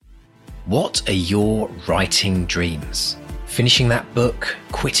What are your writing dreams? Finishing that book,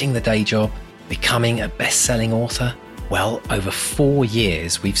 quitting the day job, becoming a best-selling author? Well, over 4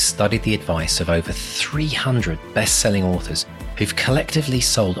 years, we've studied the advice of over 300 best-selling authors who've collectively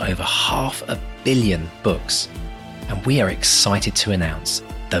sold over 500 million books. And we are excited to announce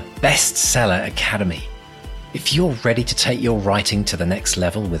the Bestseller Academy. If you're ready to take your writing to the next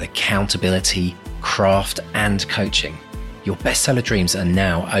level with accountability, craft, and coaching, your bestseller dreams are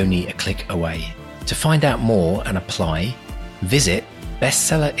now only a click away. To find out more and apply, visit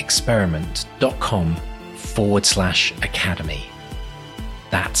bestsellerexperiment.com/academy.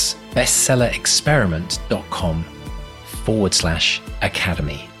 That's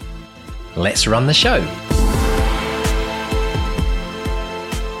bestsellerexperiment.com/academy. Let's run the show.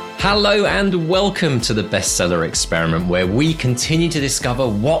 Hello and welcome to the Bestseller Experiment, where we continue to discover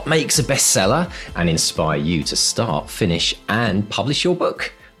what makes a bestseller and inspire you to start, finish, and publish your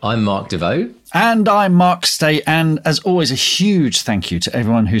book. I'm Mark DeVoe. And I'm Mark Stay. And as always, a huge thank you to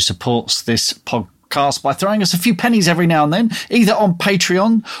everyone who supports this podcast by throwing us a few pennies every now and then, either on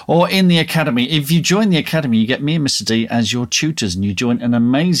Patreon or in the Academy. If you join the Academy, you get me and Mr. D as your tutors, and you join an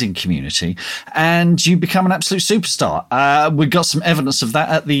amazing community and you become an absolute superstar. We've got some evidence of that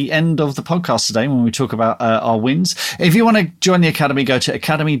at the end of the podcast today when we talk about our wins. If you want to join the Academy, go to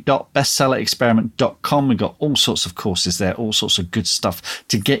academy.bestsellerexperiment.com. We've got all sorts of courses there, all sorts of good stuff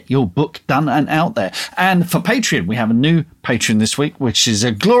to get your book done and out there. And for Patreon, we have a new Patreon this week, which is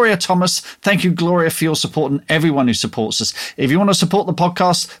Gloria Thomas. Thank you, Gloria, for your support, and everyone who supports us. If you want to support the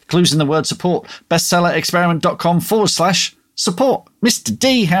podcast, clues in the word support, bestsellerexperiment.com/support. Mr.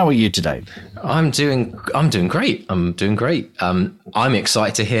 D, how are you today? I'm doing great. I'm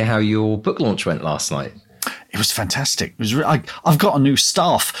excited to hear how your book launch went last night. It was fantastic. It was. I've got a new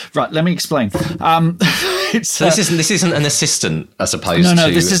staff. Right, let me explain. So this isn't an assistant, as opposed to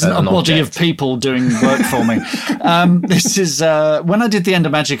this isn't a body of people doing work for me. This is when I did the End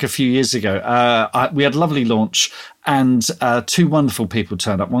of Magic a few years ago. We had a lovely launch, and two wonderful people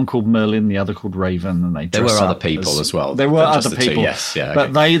turned up. One called Merlin, the other called Raven, and there were other people as well. There were other people, yes, yeah,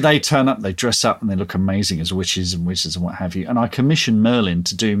 but they turn up, they dress up, and they look amazing as witches and wizards and what have you. And I commissioned Merlin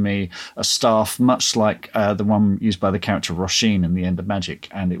to do me a staff much like the one used by the character Roshin in the End of Magic,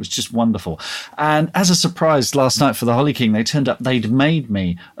 and it was just wonderful. And as a surprise, last night for the Holly King, they turned up. They'd made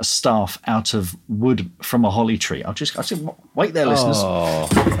me a staff out of wood from a holly tree. I said, wait there, listeners.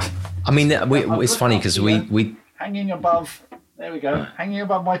 I mean, it's funny because we hanging above. There we go. Hanging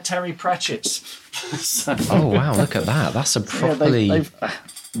above my Terry Pratchett's. Oh wow! Look at that. That's a properly. Let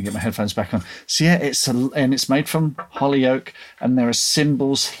me get my headphones back on. So yeah, it's made from holly oak, and there are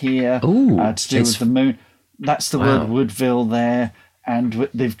symbols here to do with the moon. That's the word Woodville there, and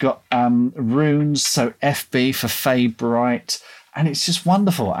they've got runes. So FB for Fey Bright. And it's just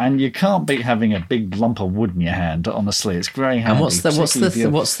wonderful, and you can't beat having a big lump of wood in your hand. Honestly, it's very handy. And what's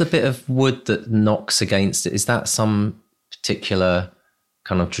the bit of wood that knocks against it? Is that some particular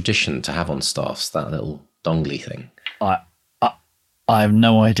kind of tradition to have on staffs? That little dongly thing. I have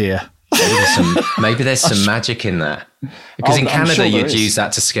no idea. Maybe there's some magic in that. Because in Canada, you'd use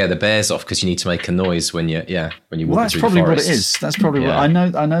that to scare the bears off, because you need to make a noise when you walk through the forest. That's probably what it is. That's probably what I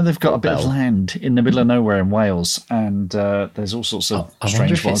know. They've got a bit of land in the middle of nowhere in Wales, and there's all sorts of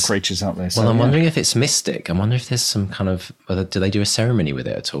strange wild creatures out there. So, I'm wondering if it's mystic. I wonder if there's some kind of do they do a ceremony with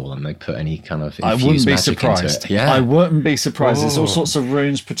it at all, and they put any kind of infused magic into it? Yeah, I wouldn't be surprised. There's all sorts of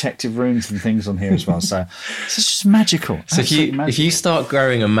runes, protective runes, and things on here as well. So it's just magical. So if you start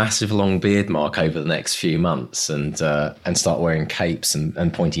growing a massive long beard, Mark, over the next few months, and start wearing capes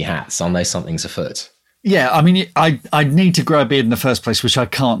and pointy hats, I know something's afoot. Yeah, I mean, I'd need to grow a beard in the first place, which I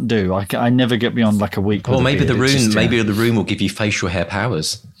can't do. I never get beyond like a week. Well, maybe the rune will give you facial hair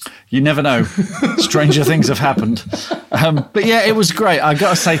powers. You never know. Stranger things have happened. But yeah, it was great. I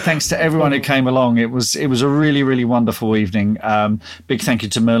got to say thanks to everyone who came along. It was a really, really wonderful evening. Big thank you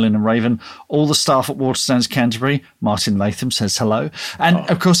to Merlin and Raven, all the staff at Waterstones Canterbury. Martin Latham says hello. And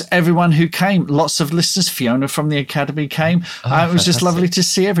of course, everyone who came, lots of listeners. Fiona from the Academy came. It was just lovely to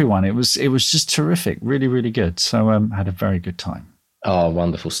see everyone. It was just terrific. Really, really good. So had a very good time. Oh,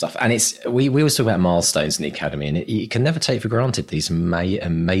 wonderful stuff. And we always talk about milestones in the Academy, and you can never take for granted these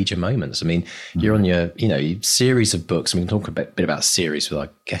major moments. I mean, you're on your series of books. We can talk a bit about series with our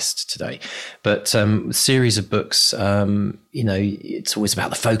guest today, but series of books, it's always about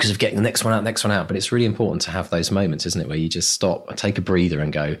the focus of getting the next one out. But it's really important to have those moments, isn't it, where you just stop and take a breather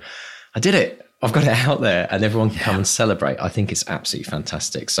and go, I did it. I've got it out there, and everyone can come and celebrate. I think it's absolutely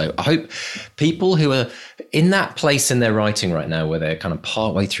fantastic. So I hope people who are in that place in their writing right now, where they're kind of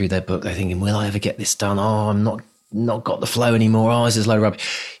partway through their book, they're thinking, will I ever get this done? Oh, I'm not got the flow anymore. Oh, this is low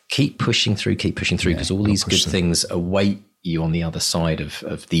rubbish. keep pushing through, because all these good things await you on the other side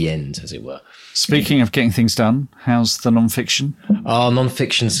of the end, as it were. Speaking of getting things done, how's the non-fiction?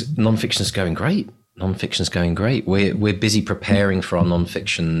 Non-fiction's going great. Non-fiction's going great. We're busy preparing for our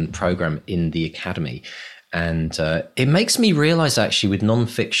non-fiction program in the Academy. And it makes me realize, actually, with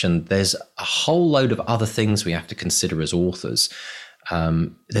non-fiction, there's a whole load of other things we have to consider as authors.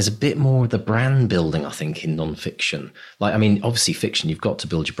 There's a bit more of the brand building, I think, in non-fiction. Like, I mean, obviously fiction, you've got to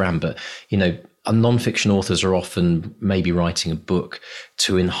build your brand, but, you know, non-fiction authors are often maybe writing a book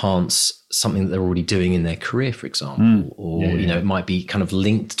to enhance something that they're already doing in their career, for example, or, you know, it might be kind of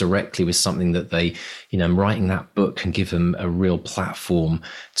linked directly with something that they, you know, writing that book can give them a real platform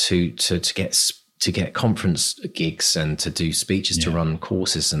to get conference gigs and to do speeches, to run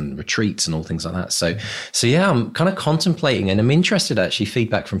courses and retreats and all things like that. So yeah, I'm kind of contemplating, and I'm interested, actually,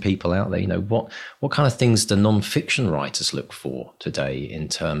 feedback from people out there. You know, what kind of things do non-fiction writers look for today in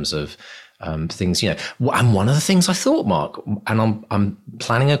terms of things, you know? And one of the things I thought, Mark, and I'm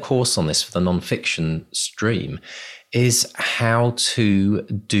planning a course on this for the non-fiction stream, is how to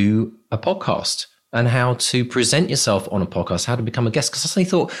do a podcast and how to present yourself on a podcast, how to become a guest. Because I suddenly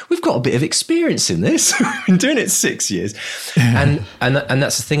thought, we've got a bit of experience in this. We've been doing it 6 years. And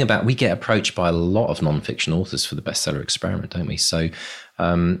that's the thing about, we get approached by a lot of non-fiction authors for the bestseller experiment, don't we? So,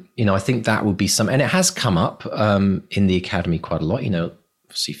 you know, I think that would be and it has come up in the Academy quite a lot. You know,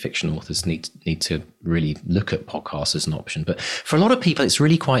 obviously fiction authors need to really look at podcasts as an option, but for a lot of people it's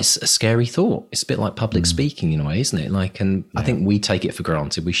really quite a scary thought. It's a bit like public speaking in a way, isn't it? Like, and I think we take it for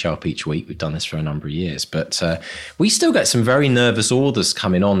granted. We show up each week. We've done this for a number of years, but we still get some very nervous authors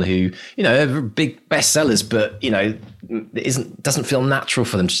coming on who, you know, are big bestsellers, but, you know, it doesn't feel natural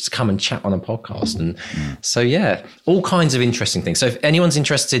for them to just come and chat on a podcast. And so, yeah, all kinds of interesting things. So if anyone's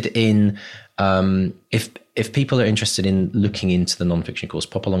interested in, if people are interested in looking into the nonfiction course,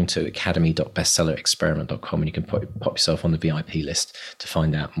 pop along to academy.bestsellerexperiment.com and you can pop yourself on the VIP list to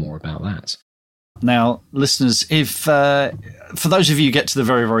find out more about that. Now, listeners, if for those of you who get to the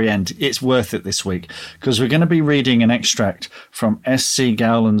very, very end, it's worth it this week, because we're going to be reading an extract from S.C.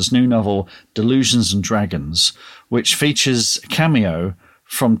 Gowland's new novel, Delusions and Dragons, which features a cameo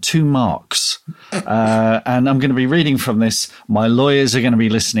from 2 Marks. And I'm going to be reading from this. My lawyers are going to be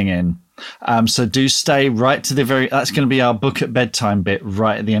listening in. So do stay right to the that's going to be our book at bedtime bit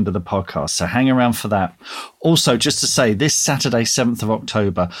right at the end of the podcast. So hang around for that. Also, just to say, this Saturday, 7th of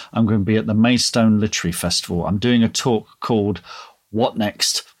October, I'm going to be at the Maidstone Literary Festival. I'm doing a talk called What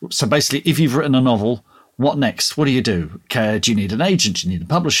Next? So basically, if you've written a novel, what next? What do you do? Do you need an agent? Do you need a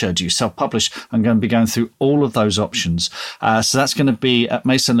publisher? Do you self-publish? I'm going to be going through all of those options. So that's going to be at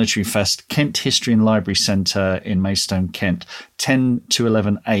Maidstone Literary Fest, Kent History and Library Centre in Maidstone, Kent, 10 to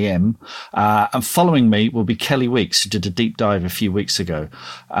 11 a.m. And following me will be Kelly Weeks, who did a deep dive a few weeks ago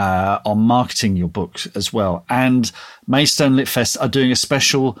on marketing your book as well. And Maidstone Lit Fest are doing a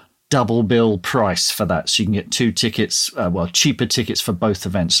special double bill price for that, so you can get 2 tickets, cheaper tickets for both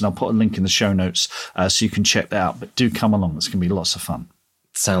events, and I'll put a link in the show notes so you can check that out. But do come along, it's going to be lots of fun.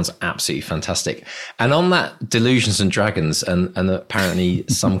 Sounds absolutely fantastic. And on that Delusions and Dragons, and apparently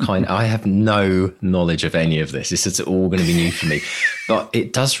some kind, I have no knowledge of any of this. This is all going to be new for me, but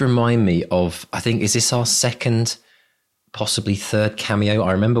it does remind me of, I think, is this our second, possibly third cameo?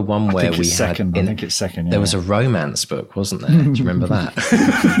 I remember one where we had. I think it's second. Yeah. There was a romance book, wasn't there? Do you remember that?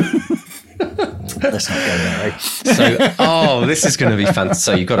 Let's not go there. Right? So, this is going to be fun.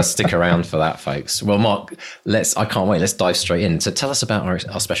 So you've got to stick around for that, folks. Well, Mark, I can't wait. Let's dive straight in. So tell us about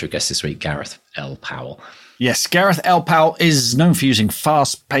our special guest this week, Gareth L. Powell. Yes, Gareth L. Powell is known for using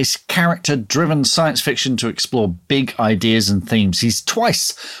fast-paced, character-driven science fiction to explore big ideas and themes. He's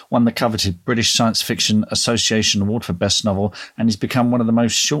twice won the coveted British Science Fiction Association Award for Best Novel, and he's become one of the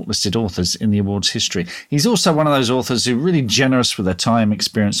most shortlisted authors in the award's history. He's also one of those authors who are really generous with their time,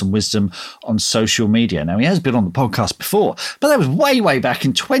 experience, and wisdom on social media. Now, he has been on the podcast before, but that was way, way back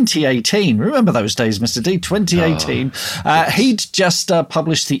in 2018. Remember those days, Mr. D? 2018. He'd just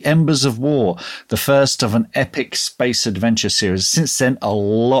published The Embers of War, the first of an epic space adventure series. Since then, a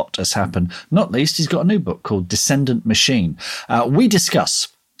lot has happened. Not least, he's got a new book called Descendant Machine. We discuss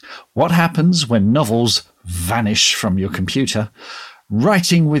what happens when novels vanish from your computer,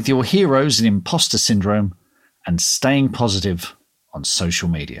 writing with your heroes in imposter syndrome, and staying positive on social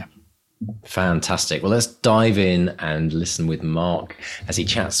media. Fantastic. Well, let's dive in and listen with Mark as he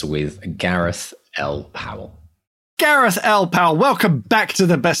chats with Gareth L. Powell. Gareth L. Powell, welcome back to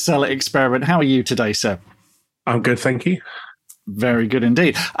the Bestseller Experiment. How are you today, sir? I'm good, thank you. Very good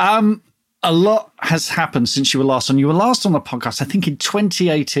indeed. A lot has happened since you were last on. You were last on the podcast, I think, in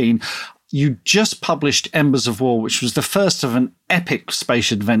 2018. you just published Embers of War, which was the first of an epic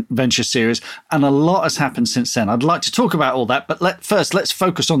space adventure series, and a lot has happened since then. I'd like to talk about all that, but let's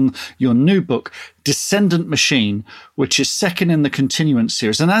focus on your new book, Descendant Machine, which is second in the Continuance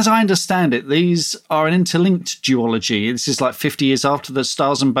series. And as I understand it, these are an interlinked duology. This is like 50 years after the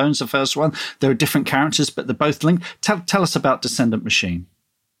Stars and Bones, the first one. There are different characters, but they're both linked. Tell us about Descendant Machine.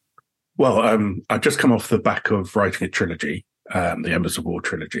 Well, I've just come off the back of writing a trilogy, the Embers of War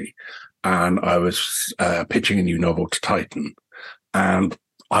trilogy, and I was pitching a new novel to Titan, and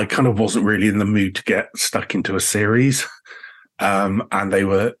I kind of wasn't really in the mood to get stuck into a series, and they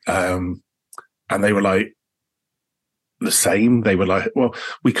were like the same. They were like, well,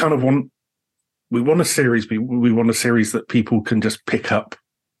 we want a series, we want a series that people can just pick up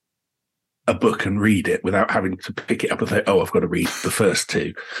a book and read it without having to pick it up and say, oh, I've got to read the first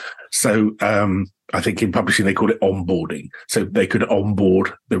two. So I think in publishing, they call it onboarding. So they could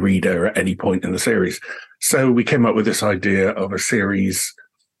onboard the reader at any point in the series. So we came up with this idea of a series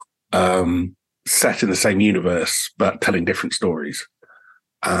set in the same universe, but telling different stories.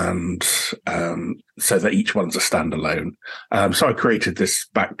 And so that each one's a standalone. So I created this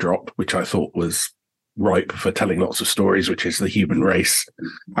backdrop, which I thought was ripe for telling lots of stories, which is the human race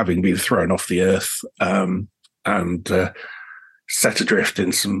having been thrown off the earth and set adrift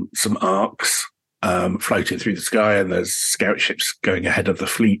in some arcs, floating through the sky, and there's scout ships going ahead of the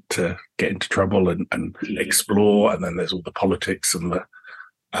fleet to get into trouble and explore, and then there's all the politics and the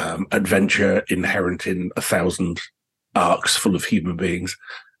adventure inherent in 1,000 arcs full of human beings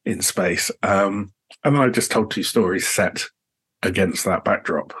in space. And then I just told two stories set against that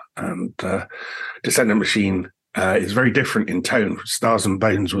backdrop. And Descendant Machine is very different in tone. Stars and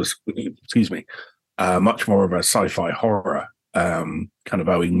Bones was, much more of a sci-fi horror, kind of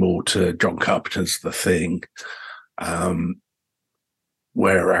owing more to John Carpenter's The Thing.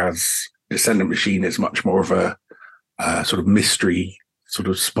 Whereas Descendant Machine is much more of a sort of mystery, sort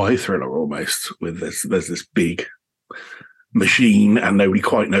of spy thriller almost, with there's this big machine and nobody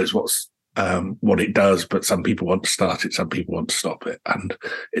quite knows what it does, but some people want to start it, some people want to stop it, and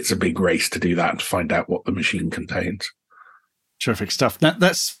it's a big race to do that and to find out what the machine contains. Terrific stuff. Now,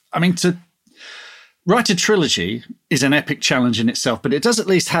 to write a trilogy is an epic challenge in itself, but it does at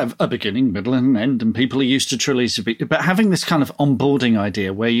least have a beginning, middle, and end, and people are used to trilogies. But having this kind of onboarding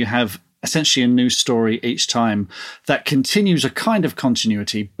idea where you have essentially a new story each time that continues a kind of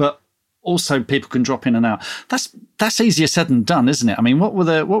continuity, but also people can drop in and out. That's easier said than done, isn't it? I mean, what were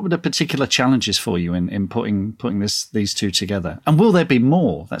the particular challenges for you in putting these two together? And will there be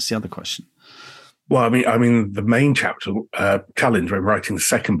more? That's the other question. Well, I mean, the main challenge when writing the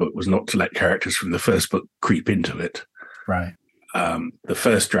second book was not to let characters from the first book creep into it. Right. The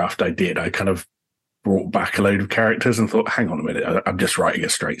first draft I kind of brought back a load of characters and thought, hang on a minute, I'm just writing a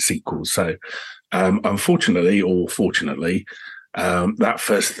straight sequel. So, unfortunately or fortunately, that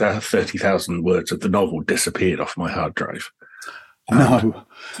first 30,000 words of the novel disappeared off my hard drive. No.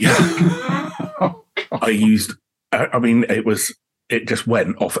 Yeah. Oh, it just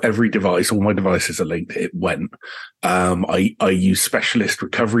went off every device. All my devices are linked. It went. I used specialist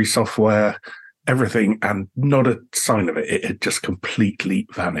recovery software, everything, and not a sign of it. It had just completely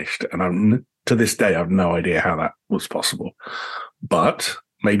vanished. And to this day, I have no idea how that was possible. But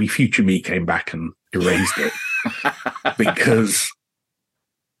maybe future me came back and erased it. Because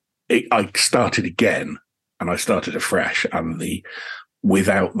I started again and I started afresh, and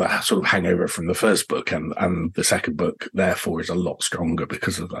without the sort of hangover from the first book, and the second book therefore is a lot stronger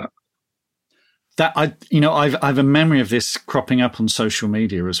because of that. I've a memory of this cropping up on social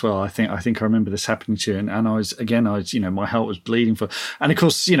media as well. I think I remember this happening to you, and I was my heart was bleeding for, and of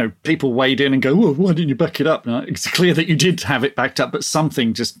course, people weighed in and go, well, why didn't you back it up? Now, it's clear that you did have it backed up, but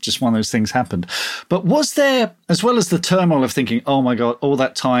something, just one of those things happened. But was there, as well as the turmoil of thinking, oh my God, all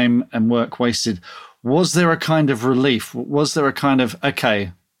that time and work wasted, was there a kind of relief? Was there a kind of,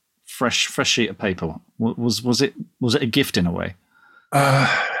 okay, fresh sheet of paper? Was it a gift in a way?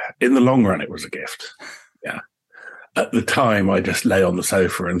 In the long run, it was a gift. Yeah. At the time, I just lay on the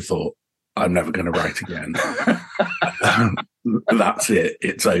sofa and thought, I'm never going to write again. That's it.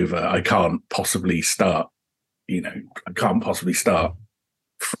 It's over. I can't possibly start. It's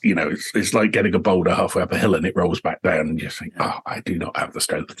like getting a boulder halfway up a hill and it rolls back down, and you think, I do not have the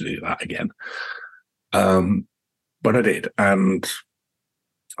strength to do that again. But I did. And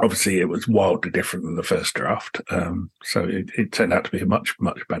obviously, it was wildly different than the first draft. So it turned out to be a much,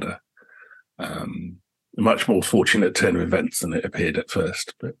 much better, a much more fortunate turn of events than it appeared at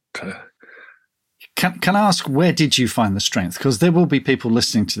first. But Can I ask, where did you find the strength? Because there will be people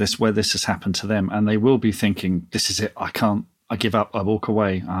listening to this where this has happened to them, and they will be thinking, this is it. I I give up, I walk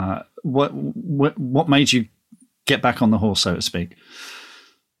away. What made you get back on the horse, so to speak?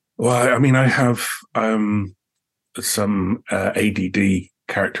 Well, I mean, I have some ADD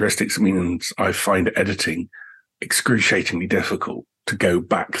characteristics. I mean, I find editing excruciatingly difficult to go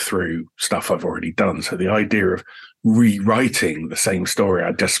back through stuff I've already done. So the idea of rewriting the same story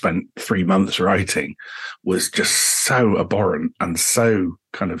I'd just spent 3 months writing was just so abhorrent and so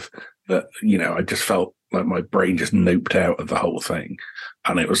kind of that, I just felt like my brain just noped out of the whole thing.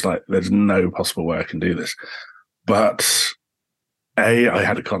 And it was like, there's no possible way I can do this. But I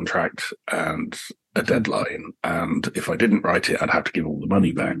had a contract and a deadline, and if I didn't write it, I'd have to give all the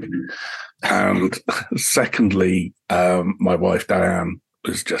money back. And secondly, my wife Diane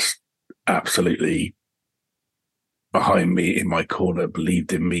was just absolutely behind me, in my corner,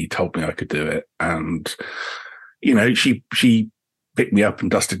 believed in me, told me I could do it, and she picked me up and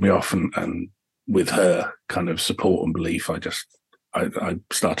dusted me off, and with her kind of support and belief, I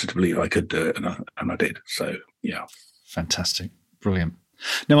started to believe I could do it, and I did. So yeah, fantastic, brilliant.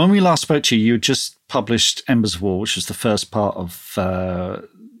 Now, when we last spoke to you, you had just published Embers of War, which was the first part of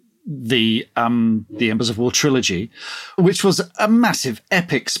the Embers of War trilogy, which was a massive,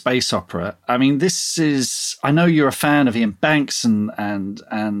 epic space opera. I mean, this is. I know you're a fan of Ian Banks, and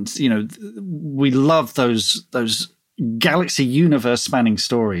we love those galaxy universe spanning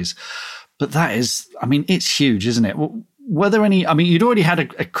stories. But that is, I mean, it's huge, isn't it? Were there any? I mean, you'd already had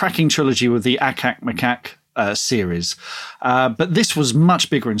a cracking trilogy with the Akak Makak series, but this was much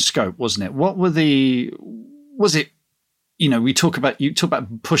bigger in scope, wasn't it? Was it, you talk about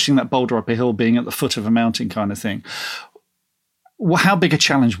pushing that boulder up a hill, being at the foot of a mountain kind of thing. How big a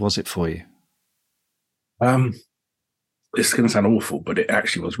challenge was it for you? It's going to sound awful, but it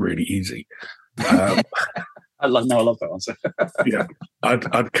actually was really easy. I love that answer. Yeah,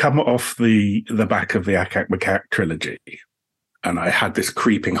 I'd come off the back of the Akak Makak trilogy, and I had this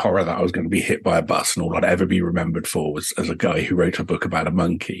creeping horror that I was going to be hit by a bus, and all I'd ever be remembered for was as a guy who wrote a book about a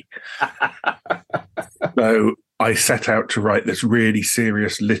monkey. So I set out to write this really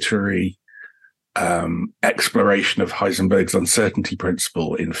serious literary exploration of Heisenberg's uncertainty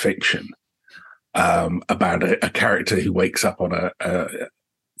principle in fiction, about a character who wakes up on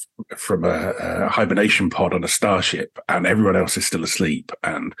from a hibernation pod on a starship, and everyone else is still asleep,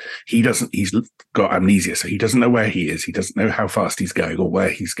 and he's got amnesia, so he doesn't know where he is, he doesn't know how fast he's going or where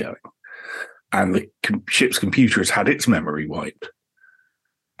he's going, and the ship's computer has had its memory wiped,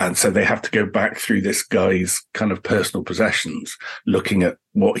 and so they have to go back through this guy's kind of personal possessions, looking at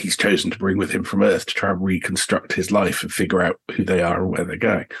what he's chosen to bring with him from Earth to try and reconstruct his life and figure out who they are and where they're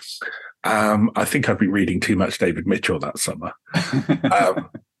going. I think I've been reading too much David Mitchell that summer.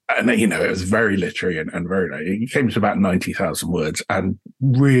 And, it was very literary and very, it came to about 90,000 words and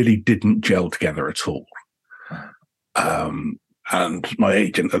really didn't gel together at all. And my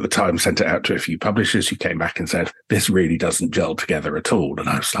agent at the time sent it out to a few publishers who came back and said, this really doesn't gel together at all. And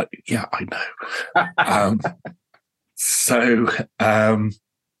I was like, yeah, I know. So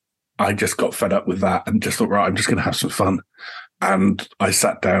I just got fed up with that and just thought, right, I'm just going to have some fun. And I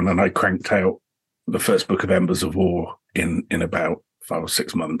sat down and I cranked out the first book of Embers of War in about 5 or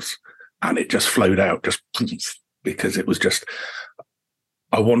 6 months, and it just flowed out just because it was just,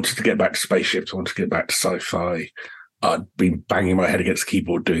 I wanted to get back to spaceships, I wanted to get back to sci-fi. I'd been banging my head against the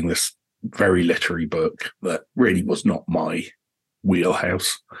keyboard doing this very literary book that really was not my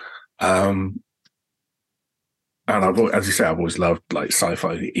wheelhouse. And as you say, I've always loved like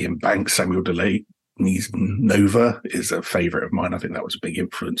sci-fi. Ian Banks, Samuel Delaney's Nova is a favorite of mine. I think that was a big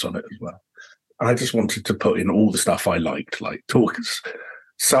influence on it as well. I just wanted to put in all the stuff I liked, like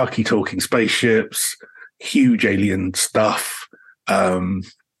Saki talking spaceships, huge alien stuff,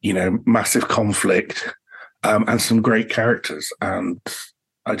 massive conflict, and some great characters. And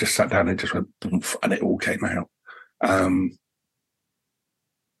I just sat down and just went, boomf, and it all came out. And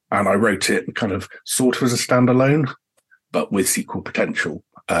I wrote it kind of sort of as a standalone, but with sequel potential.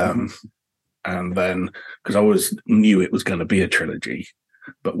 And then, because I always knew it was going to be a trilogy,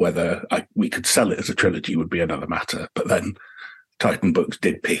 but whether we could sell it as a trilogy would be another matter. But then Titan Books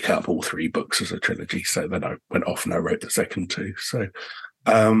did pick up all 3 books as a trilogy. So then I went off and I wrote the second 2. So,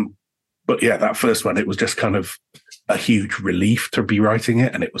 but yeah, that first one, it was just kind of a huge relief to be writing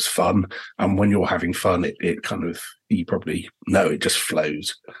it, and it was fun. And when you're having fun, it kind of, you probably know, it just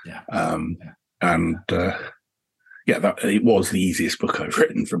flows. Yeah. It was the easiest book I've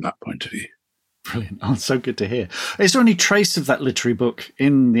written from that point of view. Brilliant. Oh, so good to hear. Is there any trace of that literary book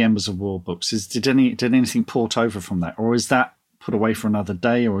in the Embers of War books? Did anything port over from that, or is that put away for another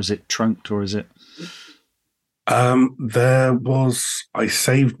day, or is it trunked, or is it? I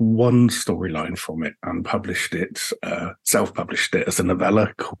saved one storyline from it and published it, self-published it as a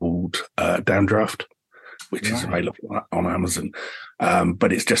novella called Downdraft, which is available on Amazon.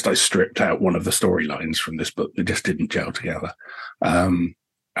 But it's just I stripped out one of the storylines from this book that just didn't gel together,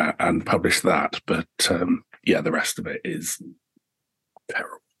 and published that. But the rest of it is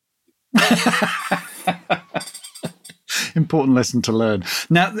terrible. Important lesson to learn.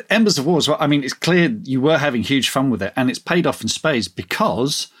 Now, Embers of War, I mean, it's clear you were having huge fun with it, and it's paid off in spades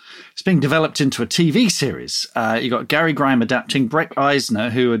because it's being developed into a TV series. You got Gary Graham adapting, Brett Eisner,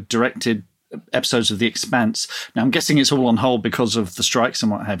 who had directed episodes of The Expanse. Now, I'm guessing it's all on hold because of the strikes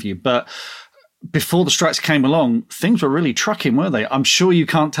and what have you, but before the strikes came along, things were really trucking, weren't they? I'm sure you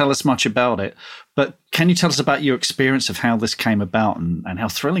can't tell us much about it, but can you tell us about your experience of how this came about and how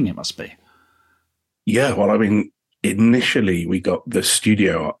thrilling it must be? Yeah, well, I mean, initially we got the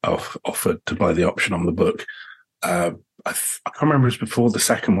studio offered to buy the option on the book. I can't remember if it was before the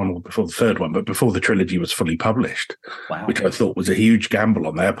second one or before the third one, but before the trilogy was fully published, which I thought was a huge gamble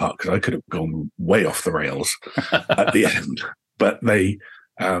on their part because I could have gone way off the rails at the end. But they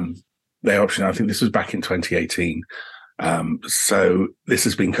optioned, I think this was back in 2018. So this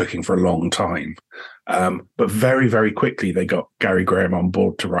has been cooking for a long time. But very, very quickly, they got Gary Graham on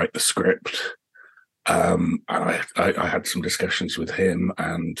board to write the script. And I had some discussions with him,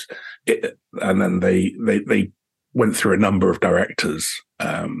 and then they went through a number of directors,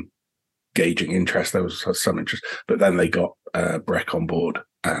 gauging interest. There was some interest, but then they got Breck on board,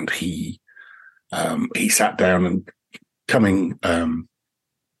 and he sat down and coming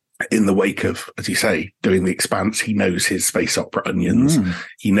in the wake of, as you say, doing The Expanse. He knows his space opera onions.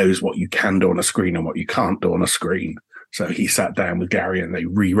 He knows what you can do on a screen and what you can't do on a screen. So he sat down with Gary and they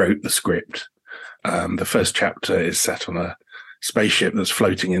rewrote the script. The first chapter is set on a spaceship that's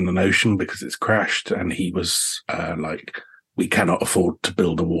floating in the ocean because it's crashed, and he was like, we cannot afford to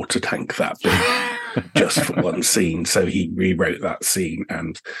build a water tank that big just for one scene. So he rewrote that scene,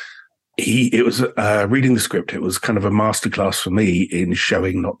 and it was reading the script. It was kind of a masterclass for me in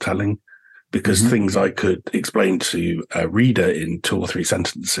showing, not telling, because things I could explain to a reader in 2 or 3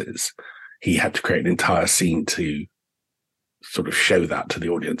 sentences, he had to create an entire scene to sort of show that to the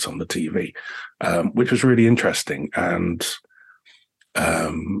audience on the TV, which was really interesting. And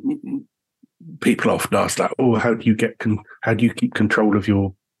people often ask that, how do you keep control of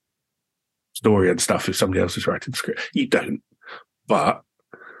your story and stuff if somebody else is writing the script? You don't, but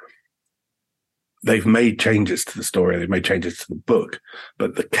they've made changes to the story, they've made changes to the book,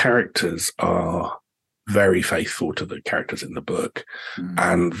 but the characters are very faithful to the characters in the book.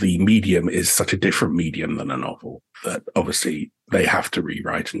 And the medium is such a different medium than a novel that obviously they have to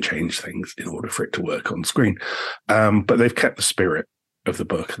rewrite and change things in order for it to work on screen. But they've kept the spirit of the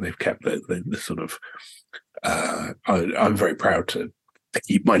book, and they've kept the sort of, I'm very proud to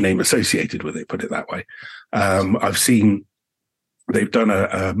keep my name associated with it, put it that way. I've seen they've done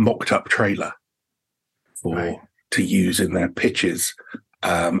a mocked up trailer to use in their pitches.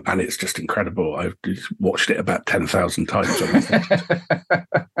 And it's just incredible. I've just watched it about 10,000 times.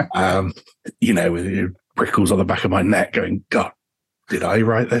 With prickles on the back of my neck going, God, did I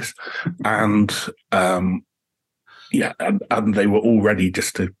write this? And and they were all ready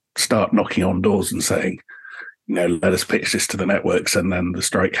just to start knocking on doors and saying, let us pitch this to the networks. And then the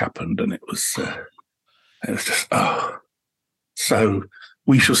strike happened, and it was just, So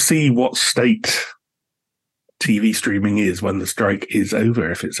we shall see what state TV streaming is when the strike is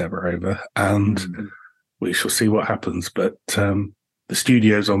over, if it's ever over, and we shall see what happens. But the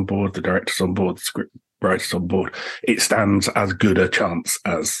studio's on board, the director's on board, the script writer's on board. It stands as good a chance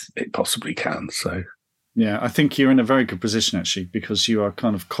as it possibly can. So, yeah, I think you're in a very good position, actually, because you are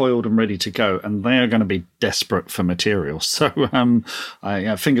kind of coiled and ready to go, and they are going to be desperate for material. So,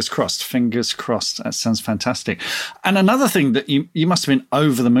 fingers crossed. That sounds fantastic. And another thing that you must have been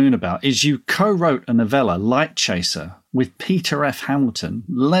over the moon about is you co-wrote a novella, Light Chaser, with Peter F. Hamilton,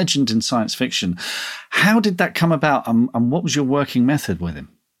 legend in science fiction. How did that come about, and what was your working method with him?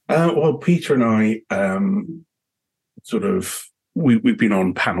 Well, Peter and I we've been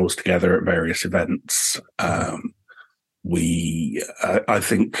on panels together at various events. I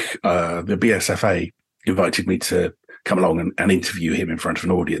think the BSFA invited me to come along and interview him in front of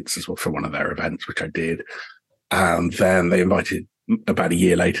an audience as well for one of their events, which I did. And then about a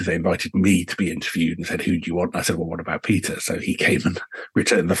year later, they invited me to be interviewed and said, who do you want? And I said, well, what about Peter? So he came and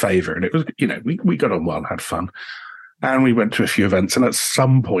returned the favor. And it was, we got on well and had fun. And we went to a few events. And at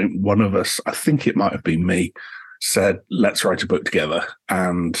some point, one of us, I think it might have been me, said, let's write a book together,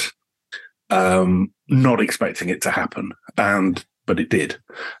 and not expecting it to happen. But it did.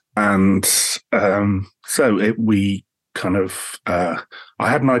 And we kind of, I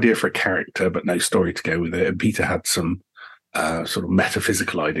had an idea for a character, but no story to go with it. And Peter had some sort of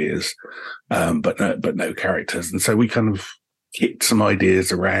metaphysical ideas, but no characters. And so we kind of kicked some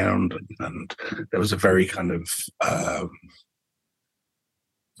ideas around, and there was a very kind of sort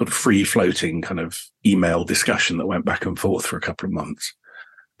of free floating kind of email discussion that went back and forth for a couple of months,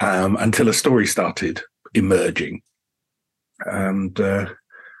 until a story started emerging. And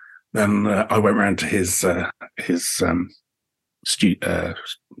then I went round to his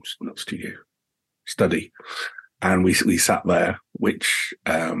study, and we sat there, which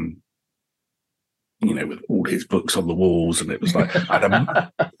with all his books on the walls, and it was like I had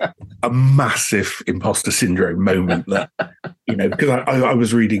a massive imposter syndrome moment that, because I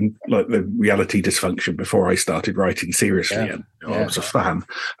was reading like the Reality Dysfunction before I started writing seriously, and I was a fan,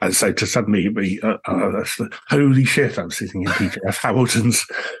 and so to suddenly be holy shit, I'm sitting in Peter F. Hamilton's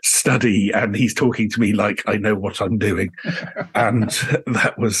study, and he's talking to me like I know what I'm doing, and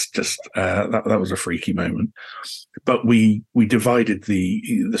that was just that was a freaky moment. But we divided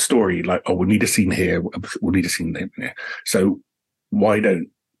the story like, we need a scene here, we'll need a scene there. So why don't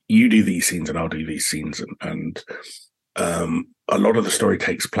you do these scenes and I'll do these scenes? And a lot of the story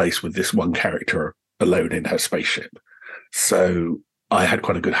takes place with this one character alone in her spaceship. So I had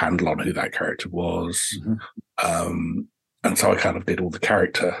quite a good handle on who that character was. Mm-hmm. And so I kind of did all the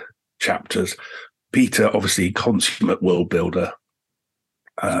character chapters. Peter, obviously, consummate world builder.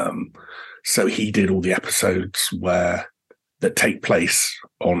 So he did all the episodes that take place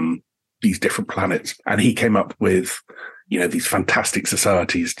on these different planets. And he came up with, these fantastic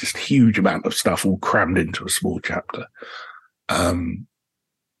societies, just huge amount of stuff all crammed into a small chapter. In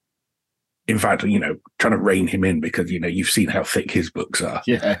fact, trying to rein him in because, you've seen how thick his books are.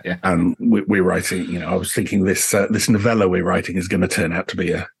 Yeah. And we're writing, I was thinking this novella we're writing is going to turn out to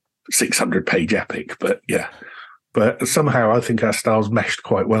be a 600-page epic, but yeah. But somehow I think our styles meshed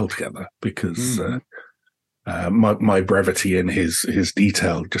quite well together because my brevity and his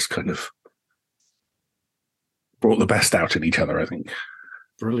detail just kind of brought the best out in each other, I think.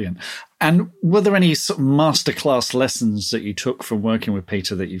 Brilliant. And were there any sort of masterclass lessons that you took from working with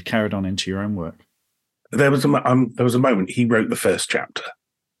Peter that you've carried on into your own work? There was a moment he wrote the first chapter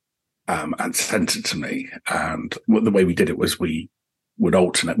and sent it to me. And the way we did it was we would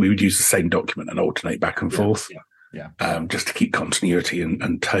alternate. We would use the same document and alternate back and forth. Just to keep continuity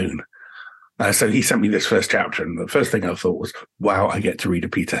and tone. So he sent me this first chapter, and the first thing I thought was, wow, I get to read a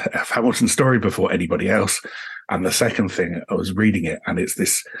Peter F. Hamilton story before anybody else. And the second thing, I was reading it, and it's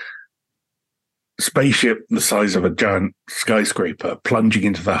this spaceship the size of a giant skyscraper plunging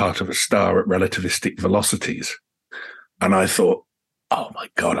into the heart of a star at relativistic velocities. And I thought, oh my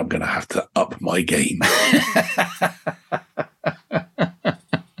God, I'm going to have to up my game.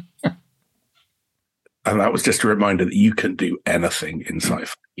 And that was just a reminder that you can do anything in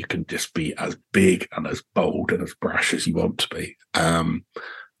sci-fi. You can just be as big and as bold and as brash as you want to be. And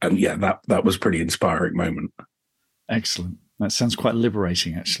yeah, that was a pretty inspiring moment. Excellent. That sounds quite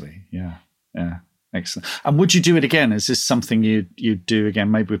liberating, actually. Yeah. Excellent. And would you do it again? Is this something you'd do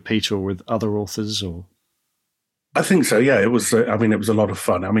again, maybe with Peter or with other authors? Or I think so. Yeah, it was. It was a lot of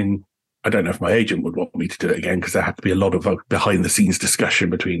fun. I don't know if my agent would want me to do it again because there had to be a lot of behind the scenes discussion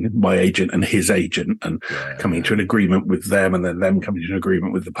between my agent and his agent and coming to an agreement with them and then them coming to an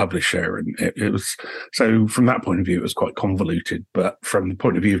agreement with the publisher. And it was, so from that point of view, it was quite convoluted, but from the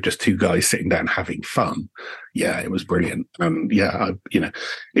point of view of just two guys sitting down having fun, yeah, it was brilliant. And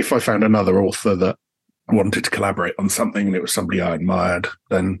if I found another author that wanted to collaborate on something and it was somebody I admired,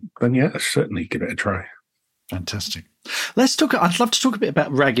 then yeah, certainly give it a try. Fantastic. I'd love to talk a bit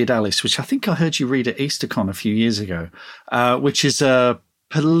about Ragged Alice, which I think I heard you read at EasterCon a few years ago, which is a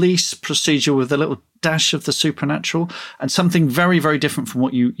police procedure with a little dash of the supernatural and something very, very different from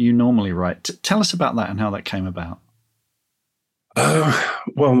what you normally write. Tell us about that and how that came about. I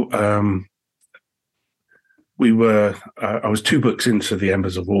was 2 books into the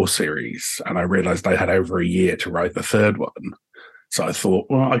Embers of War series and I realized I had over a year to write the third one. So I thought,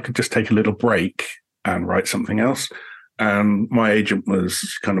 well, I could just take a little break and write something else. And my agent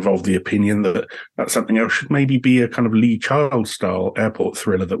was kind of the opinion that something else should maybe be a kind of Lee Child style airport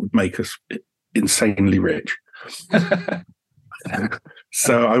thriller that would make us insanely rich.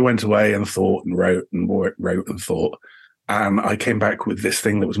 So I went away and thought and wrote and thought. And I came back with this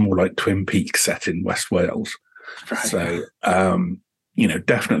thing that was more like Twin Peaks set in West Wales. Right. So,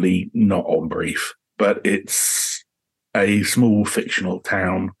 definitely not on brief, but it's a small fictional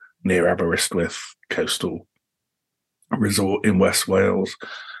town near Aberystwyth coastal resort in West Wales.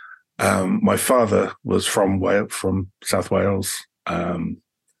 My father was from South Wales,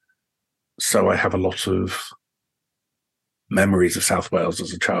 So I have a lot of memories of South Wales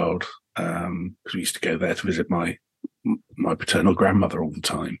as a child, because we used to go there to visit my paternal grandmother all the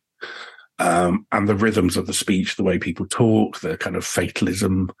time. And the rhythms of the speech, the way people talk, the kind of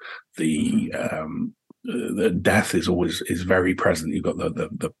fatalism, the death is very present. You've got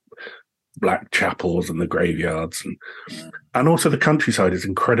the black chapels and the graveyards, and also the countryside is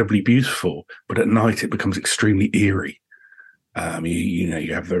incredibly beautiful, but at night it becomes extremely eerie.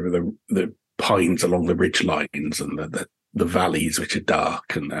 You have the pines along the ridge lines and the valleys which are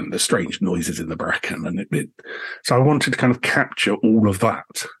dark, and the strange noises in the bracken, and so I wanted to kind of capture all of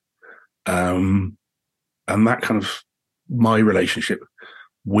that, and that kind of my relationship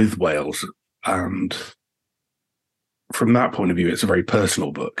with Wales, and from that point of view, it's a very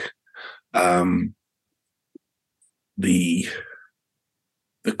personal book. The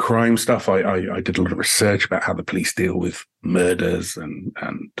crime stuff, I did a lot of research about how the police deal with murders and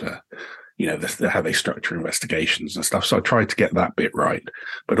how they structure investigations and stuff. So I tried to get that bit right,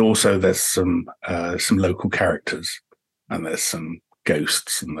 but also there's some local characters, and there's some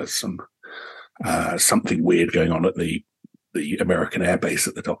ghosts, and there's some something weird going on at the American Air Base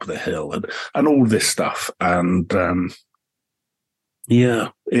at the top of the hill, and all this stuff. And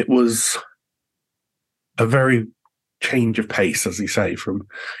it was a very change of pace, as you say, from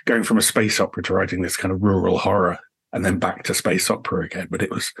going from a space opera to writing this kind of rural horror, and then back to space opera again. But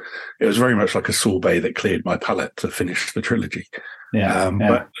it was very much like a sorbet that cleared my palate to finish the trilogy.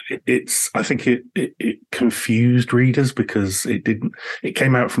 But I think it confused readers because it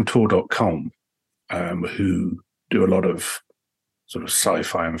came out from Tor.com, who do a lot of sort of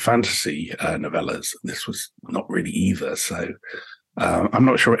sci-fi and fantasy novellas. This was not really either. So I'm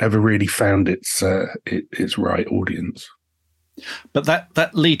not sure it ever really found its right audience. But that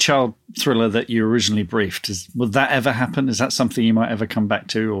Lee Child thriller that you originally briefed, would that ever happen? Is that something you might ever come back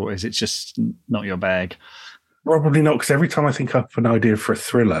to, or is it just not your bag? Probably not, because every time I think up an idea for a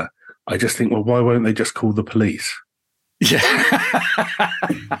thriller, I just think, well, why won't they just call the police? Yeah.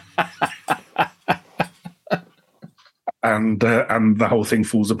 and the whole thing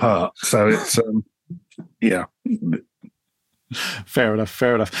falls apart. So it's yeah. Fair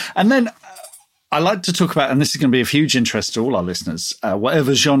enough. And then I like to talk about, and this is going to be of huge interest to all our listeners,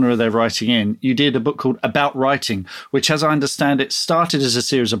 whatever genre they're writing in, you did a book called About Writing, which, as I understand it, started as a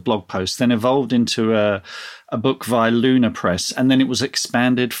series of blog posts, then evolved into a book via Luna Press, and then it was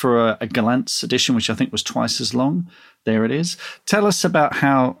expanded for a Galant's edition, which I think was twice as long. There it is. Tell us about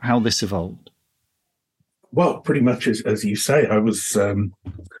how this evolved. Well, pretty much as you say, I was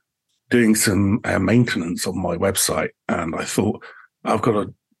doing some maintenance on my website, and I thought, I've got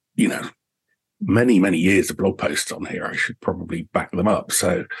many, many years of blog posts on here. I should probably back them up.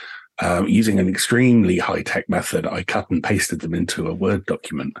 So using an extremely high-tech method, I cut and pasted them into a Word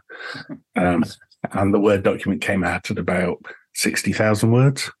document. And the Word document came out at about 60,000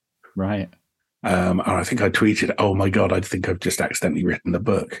 words. Right. And I think I tweeted, oh my God, I think I've just accidentally written the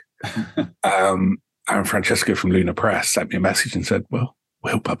book. And Francesca from Luna Press sent me a message and said, well,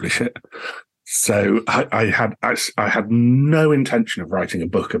 we'll publish it. So I had no intention of writing a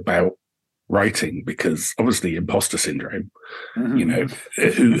book about writing, because obviously imposter syndrome,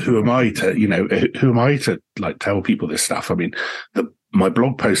 who am I to like tell people this stuff? I mean, my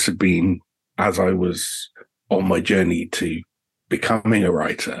blog posts had been, as I was on my journey to becoming a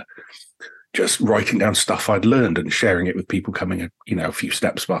writer, just writing down stuff I'd learned and sharing it with people coming, a few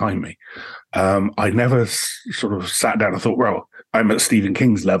steps behind me. I never sort of sat down and thought, well, I'm at Stephen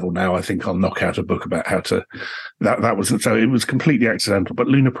King's level now, I think I'll knock out a book about how to, that wasn't, so it was completely accidental. But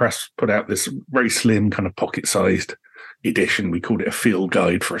Luna Press put out this very slim kind of pocket-sized edition. We called it a field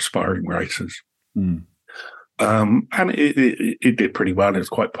guide for aspiring writers. And it did pretty well. It was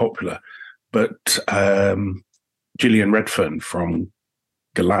quite popular. But Gillian Redfern from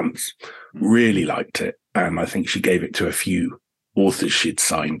Galant's really liked it. And I think she gave it to a few authors she'd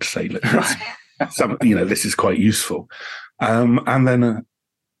signed to say, look, this is quite useful. And then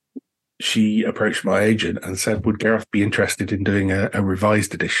she approached my agent and said, would Gareth be interested in doing a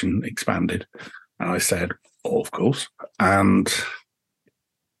revised edition, expanded? And I said, oh, of course. And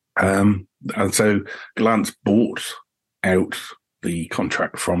so Galant's bought out the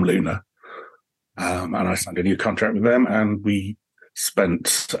contract from Luna. And I signed a new contract with them, and we spent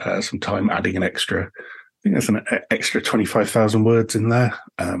some time adding an extra, I think there's an extra 25,000 words in there.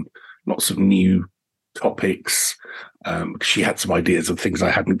 Lots of new topics. She had some ideas of things I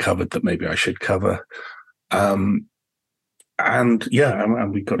hadn't covered that maybe I should cover. And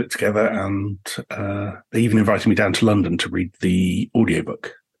we got it together, and they even invited me down to London to read the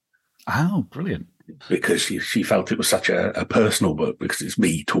audiobook. Oh, brilliant. Because she felt it was such a personal book, because it's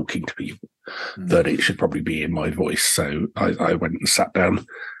me talking to people. that it should probably be in my voice. So I went and sat down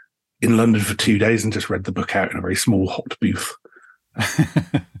in London for 2 days and just read the book out in a very small hot booth.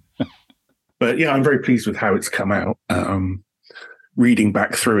 But yeah, I'm very pleased with how it's come out. Reading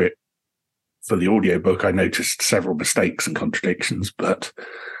back through it for the audiobook, I noticed several mistakes and contradictions, but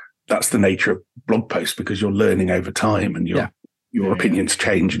that's the nature of blog posts because you're learning over time and your opinions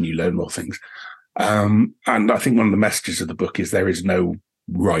change and you learn more things. And I think one of the messages of the book is there is no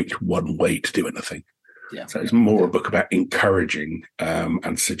right one way to do anything. Yeah. So it's more a book about encouraging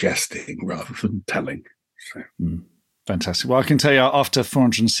and suggesting rather than telling. So. Fantastic. Well, I can tell you after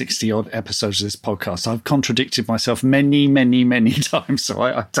 460 odd episodes of this podcast, I've contradicted myself many, many, many times. So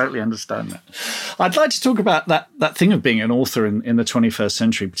I totally understand that. I'd like to talk about that thing of being an author in the 21st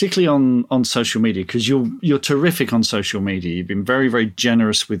century, particularly on social media, because you're terrific on social media. You've been very, very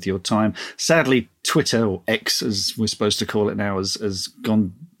generous with your time. Sadly, Twitter, or X as we're supposed to call it now, has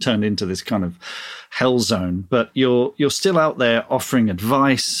turned into this kind of hell zone. But you're still out there offering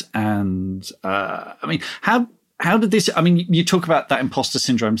advice. And how did this, you talk about that imposter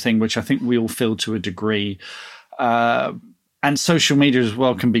syndrome thing, which I think we all feel to a degree. And social media as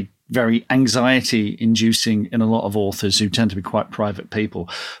well can be very anxiety inducing in a lot of authors who tend to be quite private people.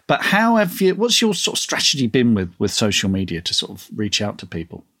 But what's your sort of strategy been with social media to sort of reach out to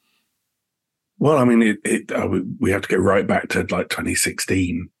people? Well, we have to go right back to like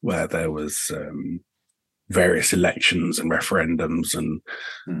 2016 where there was various elections and referendums and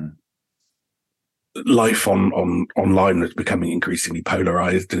life online was becoming increasingly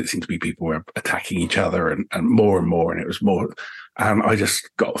polarized, and it seemed to be people were attacking each other and more, and it was more. And I just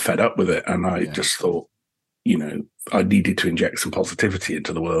got fed up with it, and I just thought, I needed to inject some positivity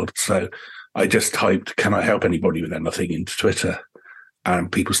into the world. So I just typed, "Can I help anybody with anything?" into Twitter, and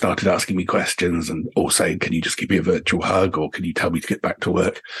people started asking me questions and or saying, "Can you just give me a virtual hug, or can you tell me to get back to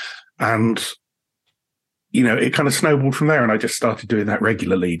work?" And it kind of snowballed from there, and I just started doing that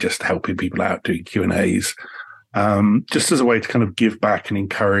regularly, just helping people out, doing Q&As, just as a way to kind of give back and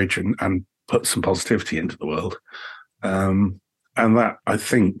encourage and put some positivity into the world. And that, I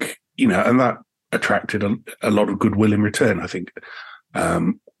think, and that attracted a lot of goodwill in return. I think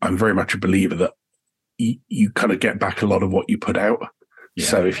I'm very much a believer that you kind of get back a lot of what you put out. Yeah.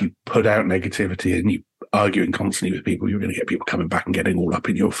 So if you put out negativity and you arguing constantly with people, you're going to get people coming back and getting all up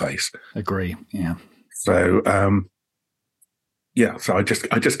in your face. Agree. Yeah. So, so I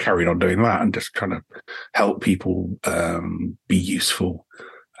just carried on doing that and just trying to help people be useful,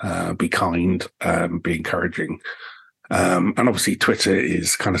 be kind, be encouraging. And obviously Twitter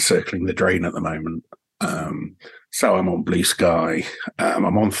is kind of circling the drain at the moment. So I'm on Blue Sky.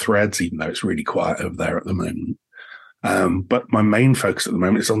 I'm on Threads, even though it's really quiet over there at the moment. But my main focus at the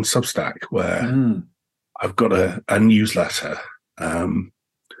moment is on Substack, where I've got a newsletter.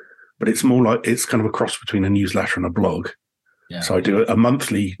 But it's more like it's kind of a cross between a newsletter and a blog. Yeah. So I do a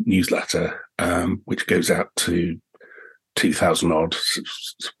monthly newsletter, which goes out to 2,000 odd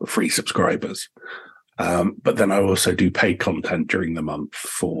free subscribers. But then I also do paid content during the month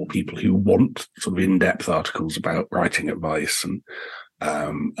for people who want sort of in-depth articles about writing advice and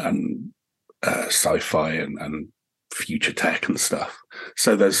sci-fi and future tech and stuff.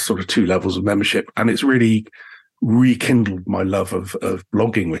 So there's sort of two levels of membership, and it's really rekindled my love of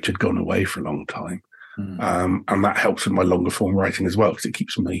blogging, which had gone away for a long time. And that helps with my longer form writing as well, because it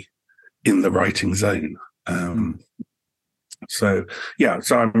keeps me in the writing zone. So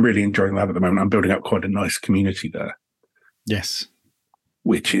I'm really enjoying that at the moment. I'm building up quite a nice community there. Yes.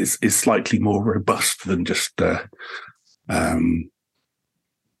 Which is slightly more robust than just a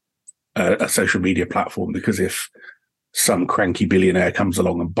social media platform, because if some cranky billionaire comes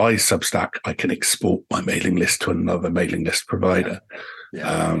along and buys Substack, I can export my mailing list to another mailing list provider.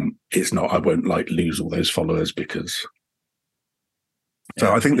 It's not, I won't lose all those followers because.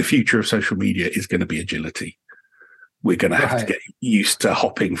 So I think the future of social media is going to be agility. We're going to have to get used to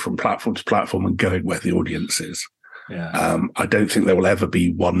hopping from platform to platform and going where the audience is. I don't think there will ever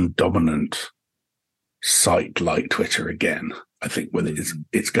be one dominant site like Twitter again. I think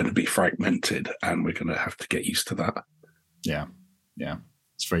it's going to be fragmented, and we're going to have to get used to that. Yeah.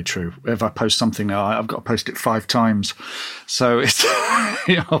 It's very true. If I post something now, I've got to post it 5 times. So it's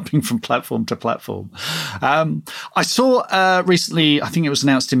hopping from platform to platform. I saw recently, I think it was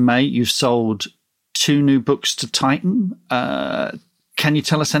announced in May, you've sold 2 new books to Titan. Can you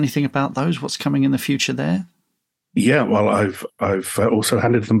tell us anything about those? What's coming in the future there? Yeah, well, I've also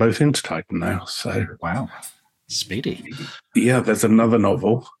handed them both into Titan now. So wow, speedy. Yeah, there's another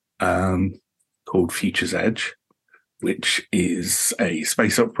novel called Future's Edge, which is a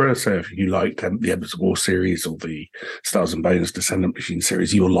space opera. So if you liked the Embers of War series or the Stars and Bones Descendant Machine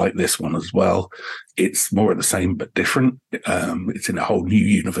series, you'll like this one as well. It's more of the same but different. It's in a whole new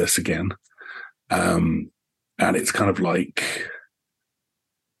universe again. And it's kind of like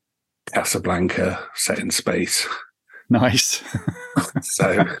Casablanca set in space. Nice.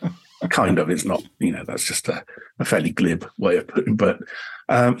 So kind of, it's not, that's just a fairly glib way of putting, but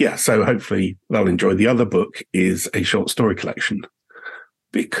so hopefully they'll enjoy. The other book is a short story collection,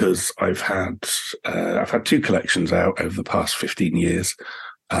 because I've had 2 collections out over the past 15 years.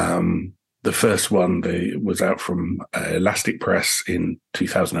 The first one was out from Elastic Press in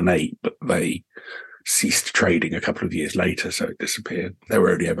 2008, but they ceased trading a couple of years later, so it disappeared. There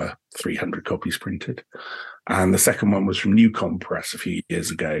were only ever 300 copies printed. And the second one was from Newcom Press a few years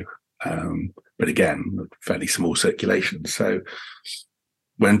ago, but again, fairly small circulation. So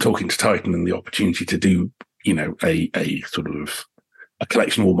when talking to Titan and the opportunity to do, a sort of a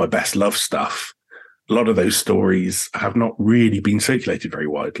collection of all my best love stuff, a lot of those stories have not really been circulated very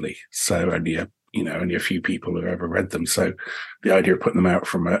widely. So only a few people have ever read them. So the idea of putting them out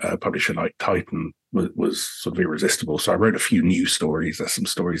from a publisher like Titan was sort of irresistible. So I wrote a few new stories. There's some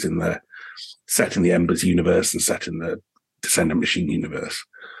stories in there set in the Embers universe and set in the Descendant Machine universe,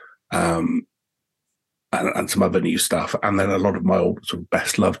 and some other new stuff. And then a lot of my old sort of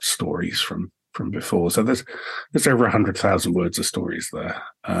best loved stories from before. So there's over 100,000 words of stories there.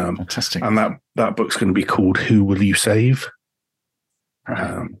 Fantastic. And that book's going to be called Who Will You Save?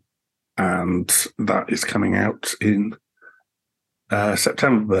 And that is coming out in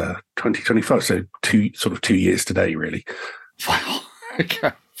September 2025. So 2 years today, really. Wow.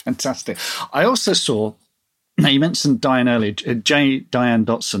 Okay. Fantastic. I also saw, now you mentioned Diane earlier, Diane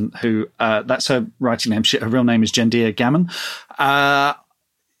Dotson, who that's her writing name. Her real name is Jendia Gammon.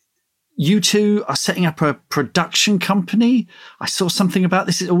 You two are setting up a production company. I saw something about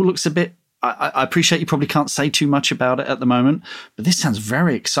this. It all looks a bit, I appreciate you probably can't say too much about it at the moment, but this sounds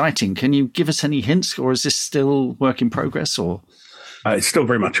very exciting. Can you give us any hints, or is this still work in progress? Or it's still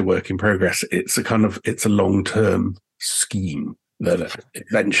very much a work in progress. It's a long-term scheme that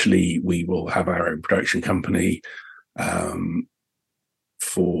eventually we will have our own production company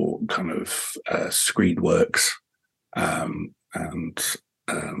for kind of screen works and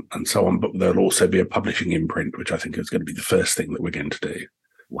so on. But there'll also be a publishing imprint, which I think is going to be the first thing that we're going to do.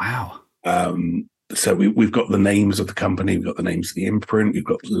 Wow. So we've got the names of the company, we've got the names of the imprint, we've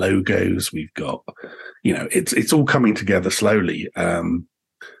got logos, we've got, it's all coming together slowly.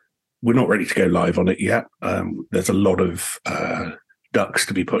 We're not ready to go live on it yet. There's a lot of ducks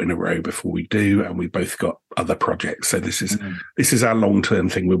to be put in a row before we do, and we've both got other projects. So this is our long-term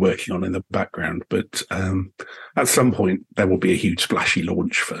thing we're working on in the background. But at some point, there will be a huge splashy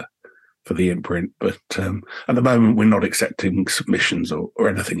launch for the imprint. But at the moment, we're not accepting submissions or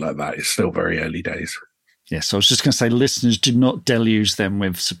anything like that. It's still very early days. Yes, I was just going to say, listeners, do not deluge them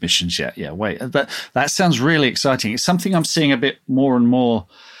with submissions yet. Yeah, wait. But that sounds really exciting. It's something I'm seeing a bit more and more,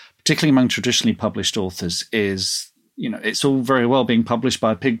 particularly among traditionally published authors, is, it's all very well being published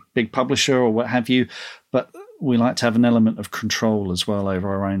by a big publisher or what have you, but we like to have an element of control as well over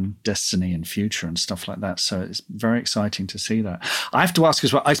our own destiny and future and stuff like that. So it's very exciting to see that. I have to ask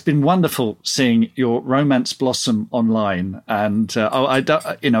as well, it's been wonderful seeing your romance blossom online. And I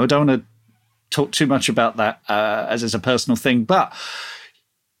don't want to talk too much about that as a personal thing, but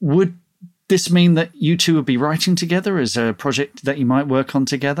would this mean that you two would be writing together as a project that you might work on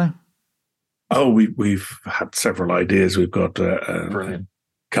together? Oh, we've had several ideas. We've got a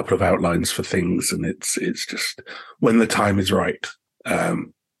couple of outlines for things, and it's just when the time is right,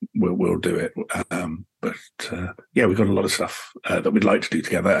 we'll do it. But we've got a lot of stuff that we'd like to do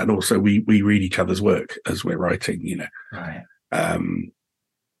together, and also we read each other's work as we're writing. Right.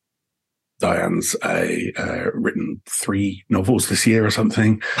 Diane's written 3 novels this year or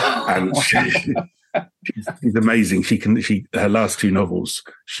something, and she's amazing. Her last 2 novels,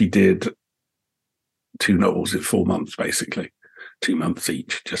 she did 2 novels in 4 months, basically 2 months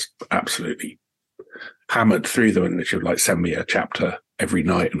each, just absolutely hammered through them. And she would send me a chapter every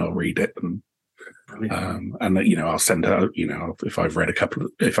night and I'll read it. And I'll send her, if I've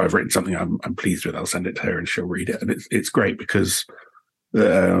written something I'm pleased with, I'll send it to her and she'll read it. And it's great because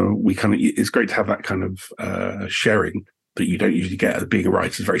it's great to have that kind of sharing that you don't usually get. As being a writer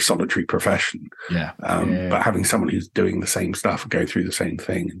is a very solitary profession. Yeah. But having someone who's doing the same stuff and going through the same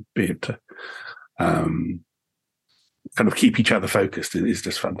thing and be able to kind of keep each other focused is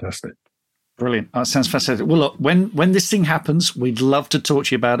just fantastic. Brilliant. That sounds fascinating. Well, look, when this thing happens, we'd love to talk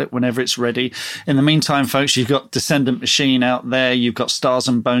to you about it whenever it's ready. In the meantime, folks, you've got Descendant Machine out there. You've got Stars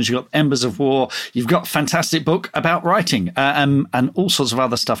and Bones. You've got Embers of War. You've got a fantastic book about writing and all sorts of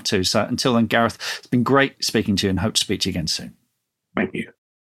other stuff too. So until then, Gareth, it's been great speaking to you and hope to speak to you again soon. Thank you.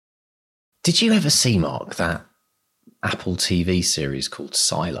 Did you ever see, Mark, that Apple TV series called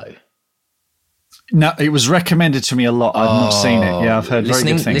Silo? No, it was recommended to me a lot. I've not seen it. Yeah, I've heard very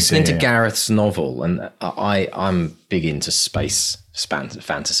good things. Listening to Gareth's novel, and I'm big into space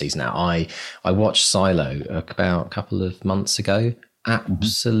fantasies now. I watched Silo about a couple of months ago.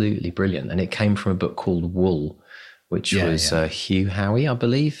 Absolutely brilliant. And it came from a book called Wool, which was Hugh Howey, I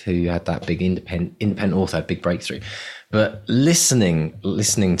believe, who had that big independent author, big breakthrough. But listening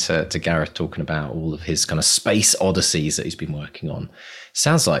to Gareth talking about all of his kind of space odysseys that he's been working on,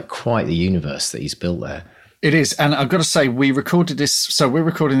 sounds like quite the universe that he's built there. It is. And I've got to say, we recorded this. So we're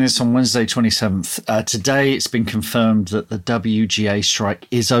recording this on Wednesday, 27th. Today, it's been confirmed that the WGA strike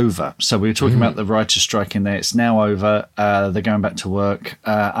is over. So we were talking about the writers' strike in there. It's now over. They're going back to work.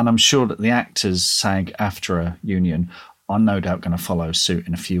 And I'm sure that the actors, SAG-AFTRA union, are no doubt going to follow suit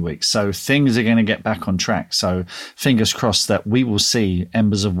in a few weeks. So things are going to get back on track. So fingers crossed that we will see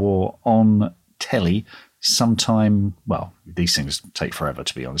Embers of War on telly sometime. Well, these things take forever,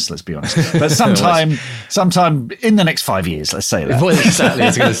 to be honest. Let's be honest. But sometime in the next 5 years, let's say that. Well, exactly. I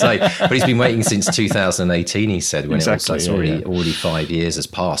was going to say, but he's been waiting since 2018. He said when exactly, it's already 5 years has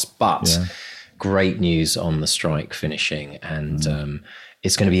passed. But great news on the strike finishing, and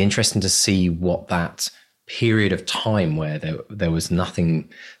it's going to be interesting to see what that period of time where there was nothing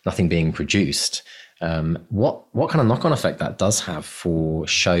being produced. What kind of knock-on effect that does have for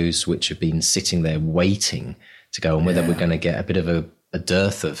shows which have been sitting there waiting to go, and whether we're going to get a bit of a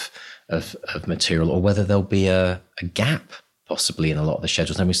dearth of material, or whether there'll be a gap possibly in a lot of the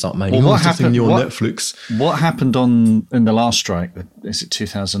schedules. Then we start moaning, what happened on Netflix. What happened in the last strike, is it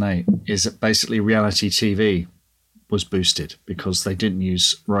 2008, is that basically reality TV was boosted because they didn't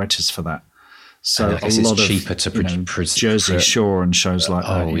use writers for that. So a lot of cheaper to produce Jersey Shore and shows like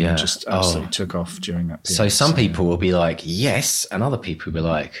that just absolutely took off during that period. So some people will be like, yes, and other people will be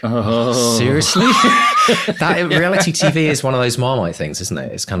like, seriously? That reality TV is one of those Marmite things, isn't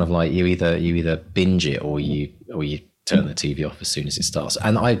it? It's kind of like you either binge it or you turn the TV off as soon as it starts.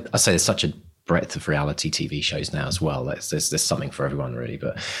 And I say there's such a breadth of reality TV shows now as well. There's something for everyone, really.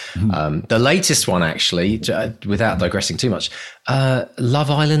 But the latest one, actually, without digressing too much, Love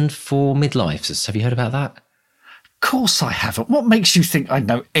Island for Midlifers. Have you heard about that? Of course I haven't. What makes you think I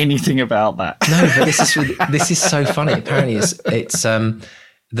know anything about that? No, but this is so funny. Apparently, it's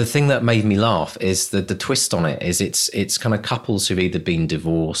the thing that made me laugh is the twist on it is it's kind of couples who've either been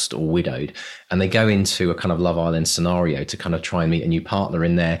divorced or widowed, and they go into a kind of Love Island scenario to kind of try and meet a new partner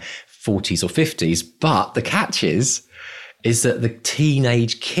in their 40s or 50s. But the catch is that the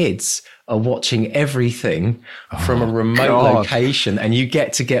teenage kids are watching everything from a remote location, and you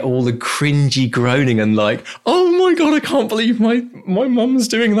get to get all the cringy groaning and like, oh my God, I can't believe my mum's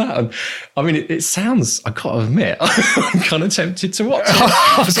doing that. And I mean, it sounds, I gotta admit, I'm kind of tempted to watch it.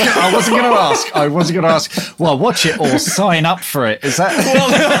 I wasn't going to ask. Well, watch it or sign up for it. Is that?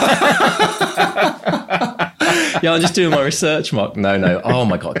 Yeah, I'm just doing my research, Mark. No. Oh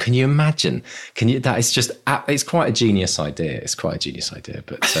my God. Can you imagine? That is just, it's quite a genius idea.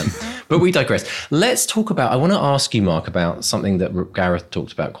 But we digress. Let's talk about, I want to ask you, Mark, about something that Gareth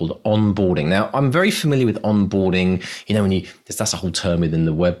talked about called onboarding. Now, I'm very familiar with onboarding. You know, that's a whole term within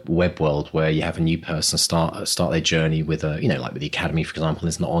the web world where you have a new person start their journey with like with the academy, for example,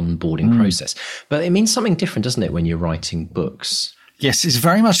 there's an onboarding process. But it means something different, doesn't it, when you're writing books? Yes, it's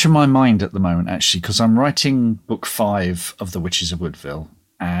very much in my mind at the moment, actually, because I'm writing book 5 of The Witches of Woodville.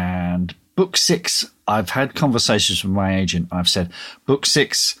 And book 6, I've had conversations with my agent. I've said, book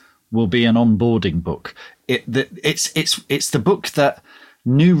 6 will be an onboarding book. It's the book that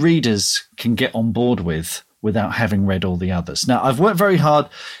new readers can get on board with without having read all the others. Now, I've worked very hard.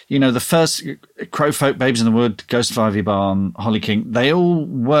 You know, the first Crowfolk, Babes in the Wood, Ghost of Ivy Barn, Holly King, they all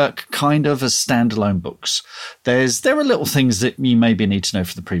work kind of as standalone books. There are little things that you maybe need to know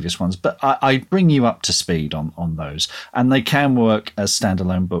for the previous ones, but I bring you up to speed on those, and they can work as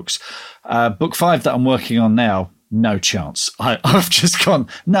standalone books. Book 5 that I'm working on now, no chance. I've just gone,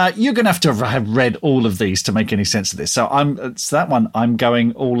 no, you're going to have read all of these to make any sense of this. So it's that one. I'm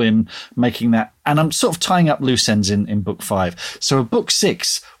going all in, making that. And I'm sort of tying up loose ends in book 5. So book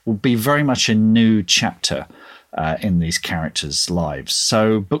 6 will be very much a new chapter in these characters' lives.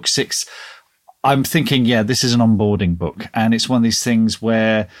 So book 6, I'm thinking, this is an onboarding book. And it's one of these things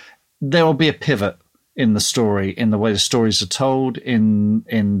where there will be a pivot in the story, in the way the stories are told, in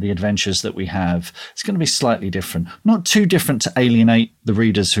the adventures that we have. It's going to be slightly different. Not too different to alienate the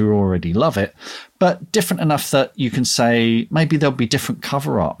readers who already love it, but different enough that you can say maybe there'll be different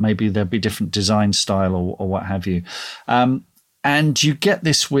cover art, maybe there'll be different design style or what have you. And you get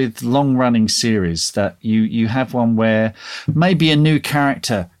this with long-running series, that you have one where maybe a new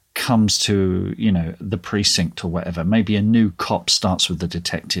character comes to, the precinct or whatever. Maybe a new cop starts with the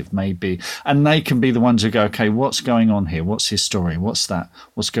detective, and they can be the ones who go, okay, what's going on here? What's his story? What's that?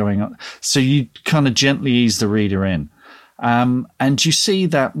 What's going on? So you kind of gently ease the reader in. And you see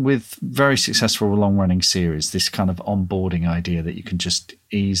that with very successful long-running series, this kind of onboarding idea that you can just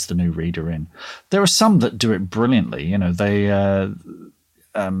ease the new reader in. There are some that do it brilliantly.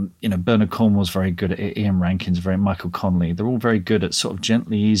 Bernard Cornwell's very good at it. Ian Rankin's Michael Connolly. They're all very good at sort of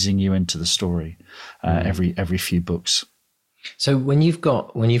gently easing you into the story every few books. So when you've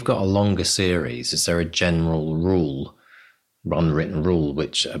got a longer series, is there a general rule, unwritten rule,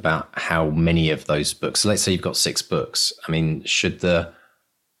 which about how many of those books? So let's say you've got 6 books. I mean, should the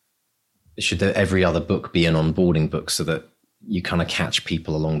every other book be an onboarding book so that you kind of catch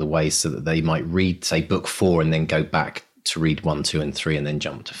people along the way, so that they might read, say, book 4 and then go back to read 1, 2, and 3 and then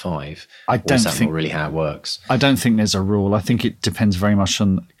jump to 5? I don't is that think not really how it works? I don't think there's a rule. I think it depends very much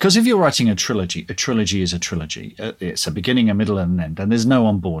on, because if you're writing a trilogy is a trilogy. It's a beginning, a middle, and an end, and there's no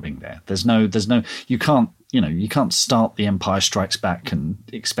onboarding there. There's no. You can't start The Empire Strikes Back and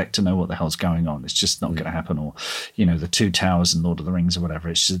expect to know what the hell's going on. It's just not going to happen. Or, The Two Towers and Lord of the Rings or whatever.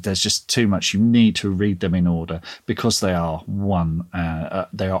 There's just too much. You need to read them in order because they are one.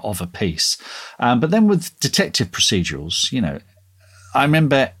 They are of a piece. But then with detective procedurals, I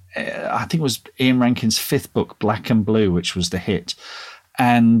remember, I think it was Ian Rankin's 5th book, Black and Blue, which was the hit.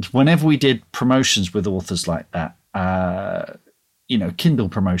 And whenever we did promotions with authors like that, Kindle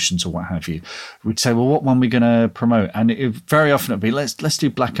promotions or what have you, we'd say, well, what one are we going to promote? And very often it'd be, let's do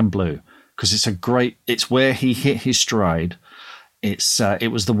Black and Blue, because it's where he hit his stride.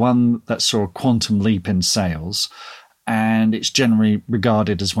 It was the one that saw a quantum leap in sales, and it's generally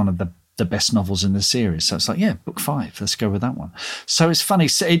regarded as one of the best novels in the series. So it's like, yeah, book 5, let's go with that one. So it's funny.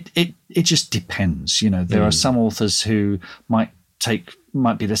 So it just depends. There are some authors who might be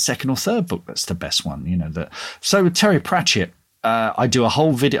the 2nd or 3rd book that's the best one. So with Terry Pratchett, I do a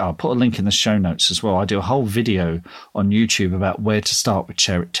whole video. I'll put a link in the show notes as well. I do a whole video on YouTube about where to start with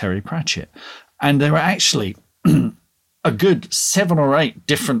Terry Pratchett. And there are actually a good 7 or 8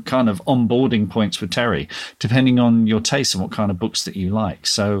 different kind of onboarding points with Terry, depending on your taste and what kind of books that you like.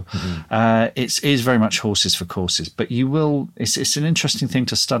 So it is very much horses for courses. But it's an interesting thing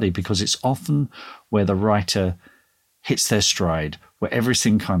to study, because it's often where the writer hits their stride, where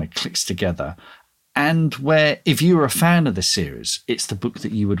everything kind of clicks together. And where, if you were a fan of the series, it's the book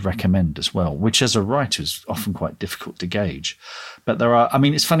that you would recommend as well, which as a writer is often quite difficult to gauge. But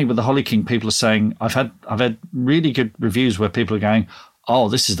it's funny with the Holly King, people are saying, I've had really good reviews where people are going, oh,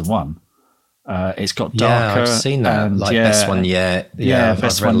 this is the one. It's got darker. Yeah, I've seen that. Best one yet. Yeah, I've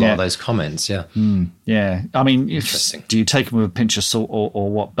read a lot of those comments. Yeah. Yeah. I mean, do you take them with a pinch of salt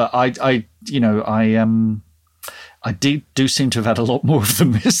or what? But I do seem to have had a lot more of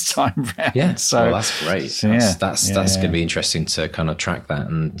them this time round. Yeah, so that's great. That's going to be interesting to kind of track that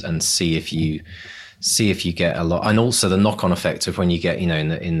and see if you get a lot, and also the knock-on effect of when you get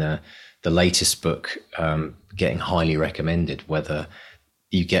in the latest book getting highly recommended, whether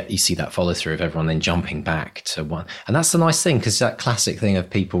you see that follow through of everyone then jumping back to one. And that's the nice thing, because that classic thing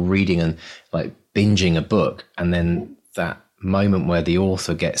of people reading and like binging a book, and then that moment where the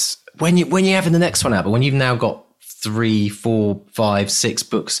author gets, when you're having the next one out, but when you've now got 3, 4, 5, 6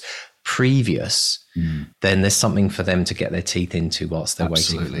 books previous, then there's something for them to get their teeth into whilst they're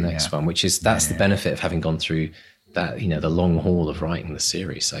waiting for the next one, which is the benefit of having gone through that, the long haul of writing the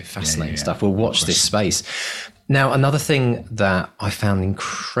series. So fascinating stuff. We'll watch this space. Now, another thing that I found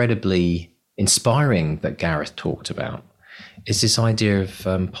incredibly inspiring that Gareth talked about is this idea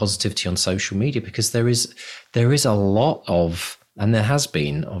of positivity on social media, because there is a lot of, and there has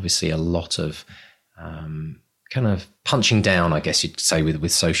been obviously a lot of kind of punching down, I guess you'd say,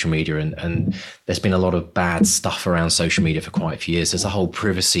 with social media, and there's been a lot of bad stuff around social media for quite a few years. There's a whole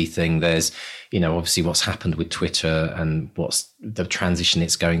privacy thing. There's, obviously what's happened with Twitter and what's the transition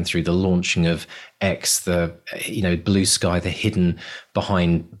it's going through, the launching of X, the, Blue Sky, the hidden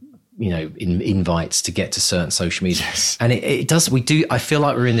behind, invites to get to certain social media. Yes. And I feel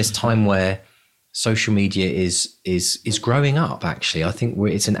like we're in this time where social media is growing up. Actually, I think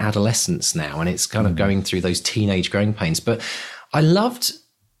it's in adolescence now, and it's kind of going through those teenage growing pains. But I loved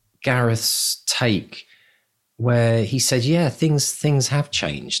Gareth's take where he said, yeah, things have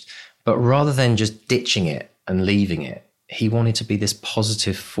changed. But rather than just ditching it and leaving it, he wanted to be this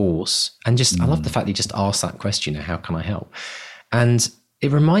positive force. And I love the fact that he just asked that question, how can I help? And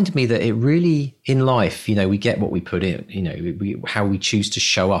it reminded me that it really, in life, we get what we put in, how we choose to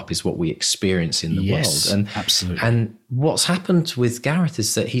show up is what we experience in the world. And absolutely. And what's happened with Gareth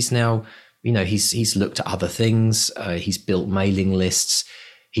is that he's now, he's looked at other things. He's built mailing lists.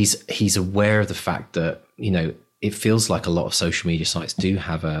 He's aware of the fact that, it feels like a lot of social media sites do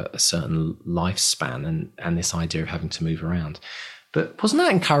have a certain lifespan and this idea of having to move around. But wasn't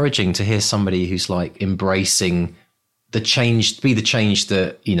that encouraging to hear somebody who's like embracing the change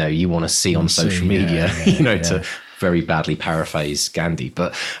that, you want to see on social media, to very badly paraphrase Gandhi.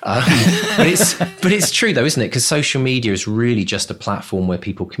 But it's true though, isn't it? Because social media is really just a platform where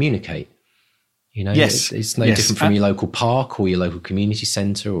people communicate. Yes. It's no different from your local park or your local community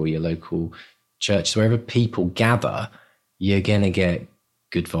centre or your local church. Wherever people gather, you're going to get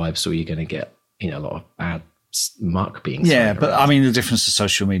good vibes or you're going to get, a lot of bad muck being but around. I mean, the difference to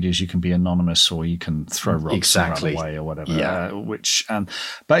social media is you can be anonymous or you can throw rocks and run away or whatever.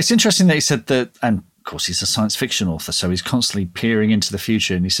 But it's interesting that he said that, and of course he's a science fiction author, so he's constantly peering into the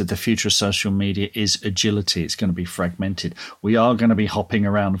future, and he said the future of social media is agility. It's going to be fragmented. We are going to be hopping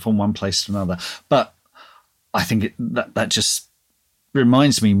around from one place to another. But I think that just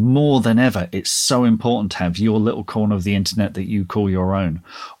reminds me more than ever, it's so important to have your little corner of the internet that you call your own,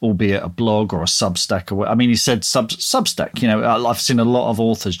 albeit a blog or a Substack. I mean, he said Substack, I've seen a lot of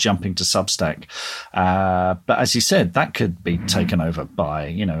authors jumping to Substack. But as he said, that could be taken over by,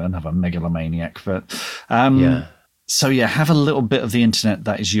 another megalomaniac. But so have a little bit of the internet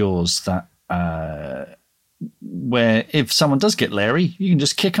that is yours, that where if someone does get leery, you can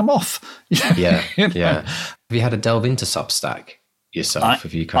just kick them off. Yeah. Have you had a delve into Substack yourself?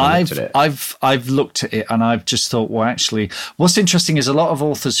 Have you kind of looked at it? I've looked at it and I've just thought, well, actually, what's interesting is a lot of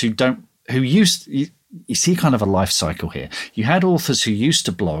authors you see kind of a life cycle here. You had authors who used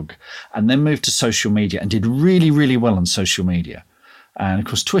to blog and then moved to social media and did really, really well on social media. And of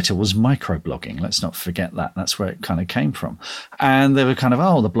course, Twitter was microblogging. Let's not forget that. That's where it kind of came from. And they were kind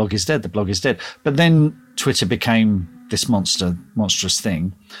of, the blog is dead. But then Twitter became this monstrous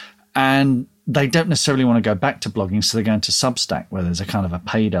thing. And they don't necessarily want to go back to blogging, so they're going to Substack, where there's a kind of a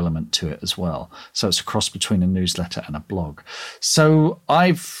paid element to it as well. So it's a cross between a newsletter and a blog. So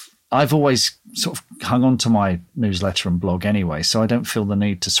I've always sort of hung on to my newsletter and blog anyway, so I don't feel the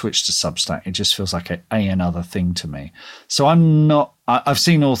need to switch to Substack. It just feels like another thing to me. So I've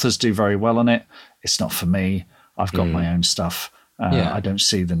seen authors do very well on it. It's not for me. I've got my own stuff. I don't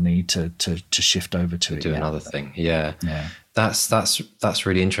see the need to shift over to it. Do another thing. Yeah. That's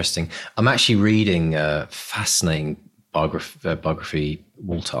really interesting. I'm actually reading a fascinating biography,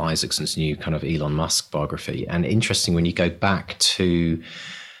 Walter Isaacson's new kind of Elon Musk biography. And interesting, when you go back to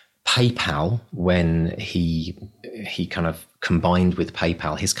PayPal, when he kind of combined with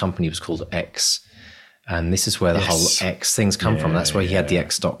PayPal, his company was called X. And this is where the whole X things come from. That's where he had the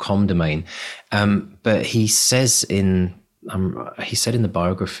X.com domain. But he says in the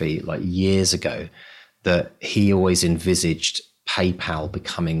biography, like years ago, that he always envisaged PayPal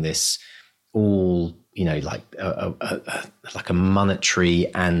becoming this all, like a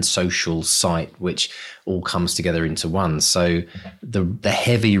monetary and social site, which all comes together into one. So the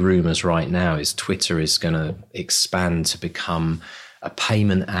heavy rumors right now is Twitter is going to expand to become a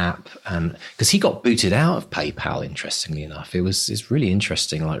payment app, because he got booted out of PayPal, interestingly enough. It's really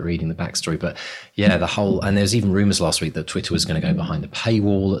interesting, like reading the backstory. But and there's even rumors last week that Twitter was going to go behind the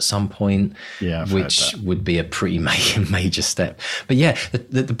paywall at some point, which would be a pretty major step. But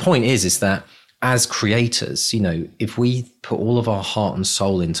the point is that as creators, if we put all of our heart and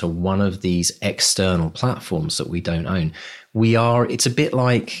soul into one of these external platforms that we don't own, it's a bit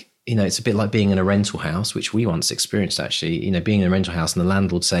like, it's a bit like being in a rental house, which we once experienced, actually, being in a rental house and the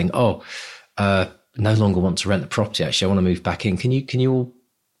landlord saying, no longer want to rent the property. Actually, I want to move back in. Can you all,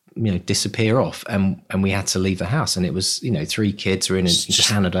 disappear off? And we had to leave the house. And it was, 3 kids were in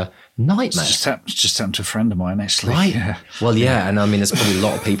Canada. Nightmare. Just happened to a friend of mine, actually. Right. Yeah. Well, yeah. And I mean, there's probably a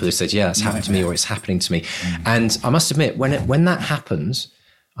lot of people who said, it's happened to me or it's happening to me. And I must admit, when that happened,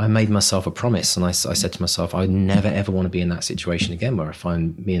 I made myself a promise, and I said to myself, I never ever want to be in that situation again, where I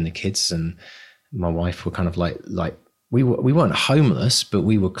find me and the kids and my wife were kind of like we weren't homeless, but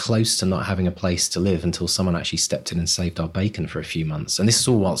we were close to not having a place to live until someone actually stepped in and saved our bacon for a few months. And this is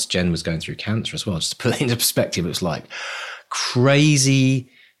all whilst Jen was going through cancer as well. Just to put it into perspective, it was like crazy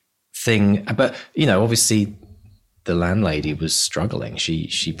thing. But obviously the landlady was struggling.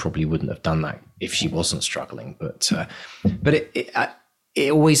 She probably wouldn't have done that if she wasn't struggling. But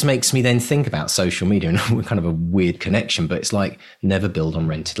it always makes me then think about social media, and we're kind of a weird connection, but it's like never build on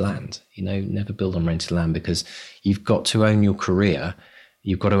rented land, never build on rented land, because you've got to own your career.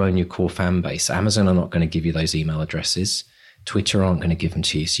 You've got to own your core fan base. Amazon are not going to give you those email addresses. Twitter aren't going to give them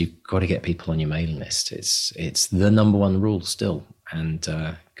to you. So you've got to get people on your mailing list. It's the number one rule still. And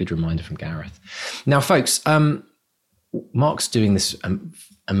good reminder from Gareth. Now, folks, Mark's doing this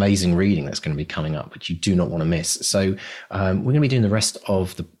amazing reading that's going to be coming up, which you do not want to miss. So we're going to be doing the rest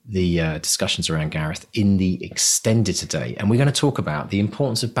of the discussions around Gareth in the extended today. And we're going to talk about the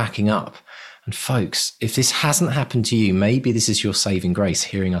importance of backing up. And folks, if this hasn't happened to you, maybe this is your saving grace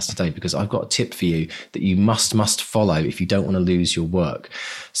hearing us today, because I've got a tip for you that you must follow if you don't want to lose your work.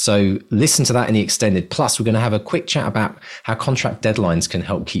 So listen to that in the extended. Plus, we're going to have a quick chat about how contract deadlines can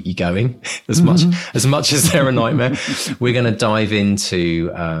help keep you going as much as they're a nightmare. We're going to dive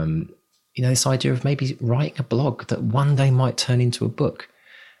into, this idea of maybe writing a blog that one day might turn into a book.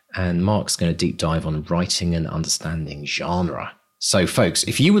 And Mark's going to deep dive on writing and understanding genre. So, folks,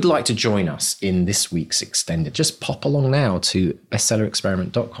 if you would like to join us in this week's extended, just pop along now to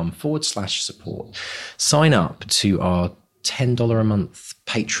bestsellerexperiment.com/support. Sign up to our $10 a month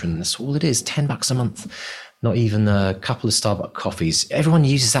patron. That's all it is, $10 a month. Not even a couple of Starbucks coffees. Everyone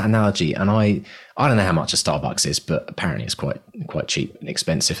uses that analogy, and I don't know how much a Starbucks is, but apparently it's quite cheap and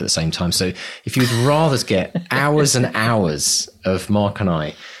expensive at the same time. So if you'd rather get hours and hours of Mark and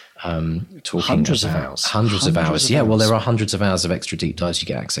I talking hundreds of hours. Yeah, well, there are hundreds of hours of extra deep dives you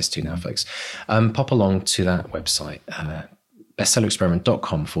get access to now, folks. Pop along to that website,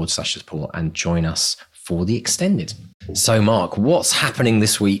 bestsellerexperiment.com/support, and join us for the extended. So, Mark, what's happening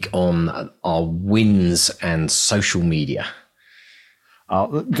this week on our wins and social media?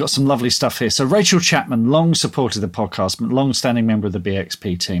 Got some lovely stuff here. So Rachel Chapman, long supported the podcast, long-standing member of the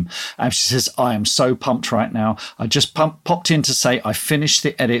BXP team. And she says, I am so pumped right now. I just popped in to say I finished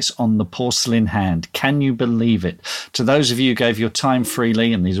the edits on The Porcelain Hand. Can you believe it? To those of you who gave your time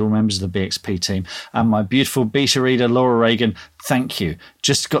freely, and these are all members of the BXP team, and my beautiful beta reader, Laura Reagan, thank you.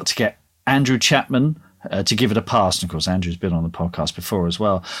 Just got to get Andrew Chapman to give it a pass. And of course, Andrew's been on the podcast before as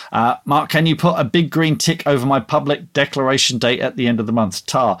well. Mark, can you put a big green tick over my public declaration date at the end of the month?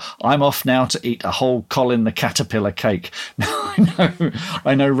 I'm off now to eat a whole Colin the Caterpillar cake.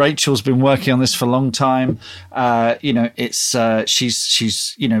 I know Rachel's been working on this for a long time.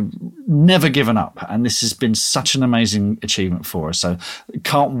 She's never given up, and this has been such an amazing achievement for her. So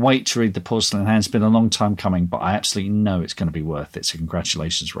can't wait to read The Porcelain Hand. It's been a long time coming, but I absolutely know it's going to be worth it. So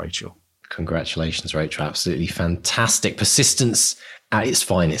congratulations, Rachel. Congratulations, Rachel. Absolutely fantastic. Persistence at its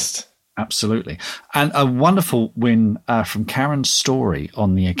finest. Absolutely. And a wonderful win from Karen Story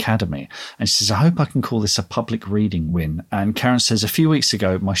on the Academy. And she says, I hope I can call this a public reading win. And Karen says, a few weeks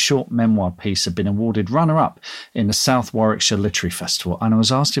ago, my short memoir piece had been awarded runner-up in the South Warwickshire Literary Festival. And I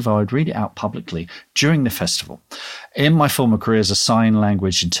was asked if I would read it out publicly during the festival. In my former career as a sign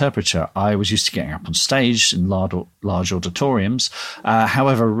language interpreter, I was used to getting up on stage in large auditoriums.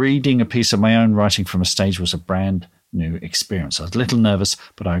 However, reading a piece of my own writing from a stage was a brand new experience. I was a little nervous,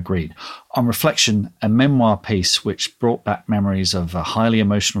 but I agreed. On reflection, a memoir piece which brought back memories of a highly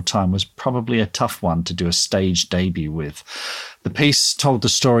emotional time was probably a tough one to do a stage debut with. The piece told the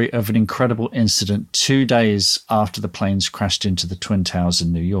story of an incredible incident 2 days after the planes crashed into the Twin Towers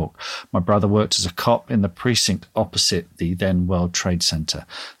in New York. My brother worked as a cop in the precinct opposite the then World Trade Center.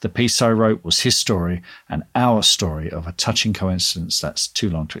 The piece I wrote was his story and our story of a touching coincidence that's too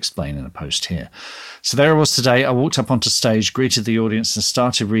long to explain in a post here. So there I was today. I walked up onto stage, greeted the audience, and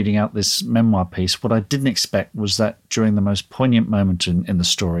started reading out this memoir piece. What I didn't expect was that during the most poignant moment in the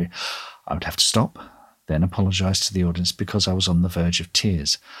story, I would have to stop, then apologize to the audience because I was on the verge of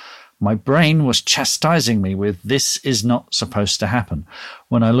tears. My brain was chastising me with, this is not supposed to happen.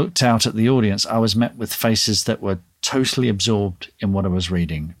 When I looked out at the audience, I was met with faces that were totally absorbed in what I was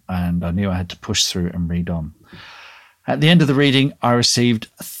reading, and I knew I had to push through and read on. At the end of the reading, I received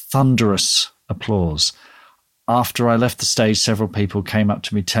thunderous applause. After I left the stage, several people came up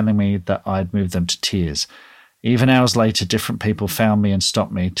to me telling me that I'd moved them to tears. Even hours later, different people found me and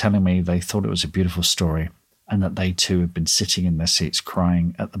stopped me, telling me they thought it was a beautiful story and that they too had been sitting in their seats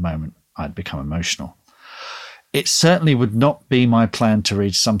crying at the moment I'd become emotional. It certainly would not be my plan to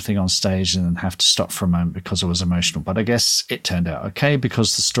read something on stage and then have to stop for a moment because I was emotional, but I guess it turned out okay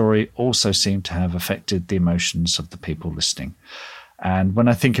because the story also seemed to have affected the emotions of the people listening. And when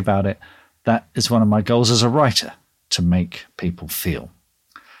I think about it, that is one of my goals as a writer, to make people feel.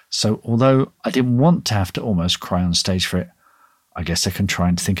 So although I didn't want to have to almost cry on stage for it, I guess I can try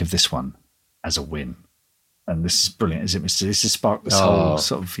and think of this one as a win. And this is brilliant, isn't it, Mr. This has sparked this whole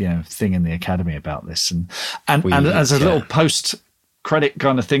sort of thing in the Academy about this. And as a little post credit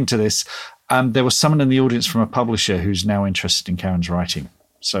kind of thing to this. There was someone in the audience from a publisher who's now interested in Karen's writing.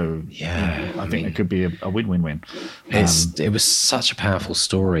 So I think it could be a win-win-win. It was such a powerful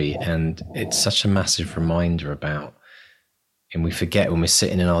story, and it's such a massive reminder about, and we forget when we're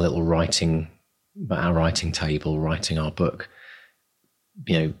sitting in our little writing table, writing our book,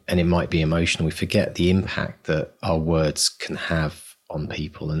 and it might be emotional. We forget the impact that our words can have on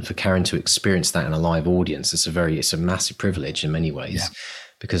people. And for Karen to experience that in a live audience, it's a massive privilege in many ways.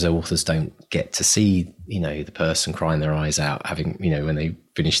 Because authors don't get to see, the person crying their eyes out, having, when they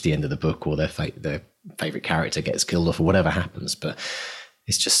finish the end of the book, or their favorite character gets killed off, or whatever happens. But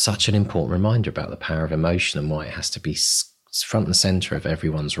it's just such an important reminder about the power of emotion and why it has to be front and center of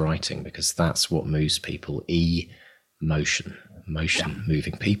everyone's writing, because that's what moves people. Motion,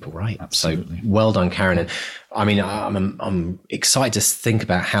 moving people, right? Absolutely. So well done, Karen. And I mean, I'm excited to think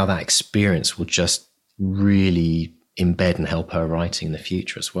about how that experience will just really embed and help her writing in the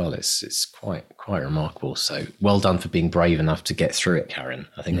future as well. It's quite remarkable. So well done for being brave enough to get through it, Karen.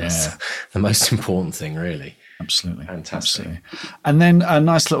 I think that's the most important thing, really. Absolutely. Fantastic. Absolutely. And then a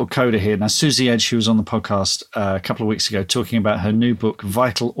nice little coda here. Now, Susie Edge, who was on the podcast a couple of weeks ago talking about her new book,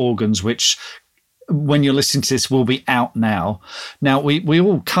 Vital Organs, which when you're listening to this will be out now. Now, we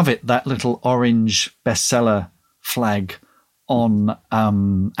all covet that little orange bestseller flag on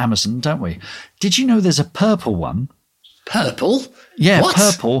Amazon, don't we? Did you know there's a purple one? Purple? Yeah, what?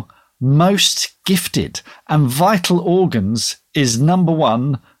 Purple, most gifted. And Vital Organs is number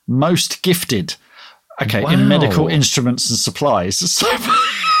one, most gifted. Okay, in medical instruments and supplies. So,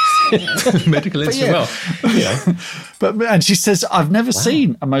 medical instrument. And she says, I've never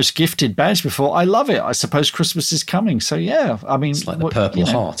seen a most gifted badge before. I love it. I suppose Christmas is coming. So I mean, it's like the Purple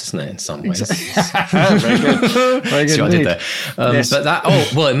Heart, isn't it? In some ways. Very good. Very good. See what I did there. Yes.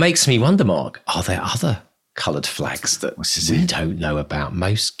 But it makes me wonder, Mark. Are there other coloured flags that we don't know about?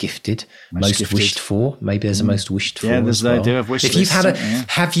 Most gifted, most wished for. Maybe there's a most wished for. Yeah, there's as well. the idea of wish if list.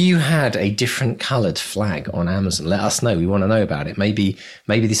 Have you had a different coloured flag on Amazon? Let us know. We want to know about it. Maybe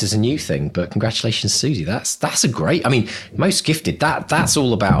this is a new thing. But congratulations, Susie. That's a great. I mean, most gifted. That's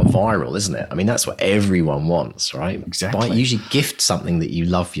all about viral, isn't it? I mean, that's what everyone wants, right? Exactly. Usually gift something that you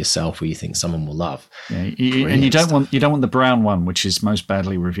love yourself, or you think someone will love. Yeah, and you don't want the brown one, which is most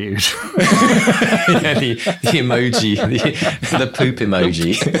badly reviewed. The emoji, the poop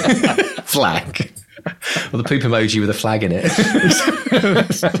emoji flag, or the poop emoji with a flag in it.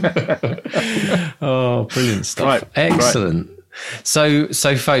 Oh, brilliant stuff! Right, excellent. Right. So,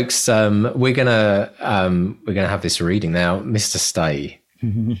 folks, we're gonna have this reading now, Mr. Stay.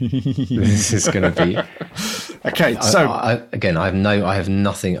 This is going to be okay. So I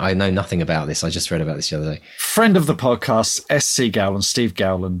know nothing about this. I just read about this the other day. Friend of the podcast, SC Gowland, Steve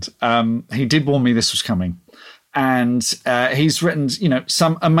Gowland. He did warn me this was coming, and he's written,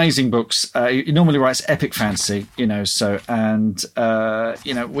 some amazing books. He normally writes epic fantasy, we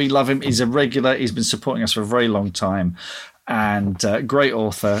love him. He's a regular. He's been supporting us for a very long time. And great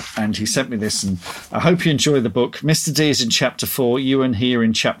author, and he sent me this, and I hope you enjoy the book. Mr. D is in chapter 4, you and he are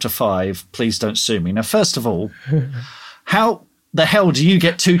in chapter 5. Please don't sue me. Now, first of all, how the hell do you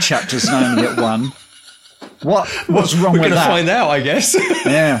get 2 chapters and I only get 1? What's wrong with that? We're going to find out, I guess.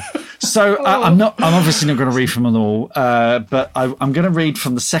 Yeah. So I'm obviously not going to read from them all, but I'm going to read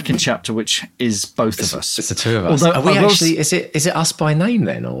from the second chapter, which is both of us. It's the two of us. Although, is it us by name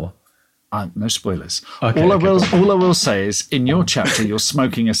then, or? No spoilers. Okay, all I will say is, in your chapter, you're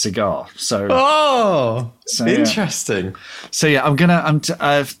smoking a cigar. So, interesting. Yeah. So yeah,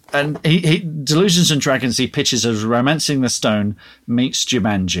 and he Delusions and Dragons. He pitches as Romancing the Stone meets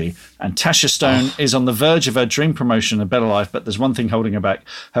Jumanji, and Tasha Stone is on the verge of her dream promotion and a better life, but there's one thing holding her back: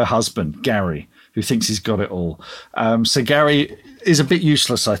 her husband, Gary, who thinks he's got it all. So Gary is a bit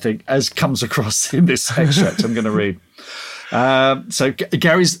useless, I think, as comes across in this extract I'm going to read. So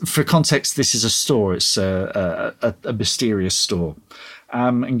Gary's, for context, this is a store. It's a mysterious store.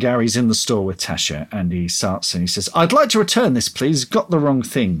 And Gary's in the store with Tasha, and he starts and he says, "I'd like to return this, please. Got the wrong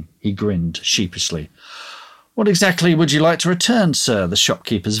thing." He grinned sheepishly. "What exactly would you like to return, sir?" The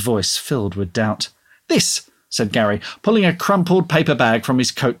shopkeeper's voice filled with doubt. "This," said Gary, pulling a crumpled paper bag from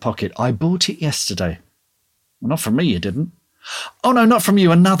his coat pocket. "I bought it yesterday." "Well, not from me, you didn't." "Oh, no, not from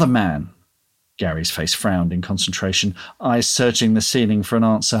you. Another man." Gary's face frowned in concentration, eyes searching the ceiling for an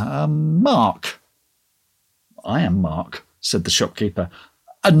answer. "Mark." "I am Mark," said the shopkeeper.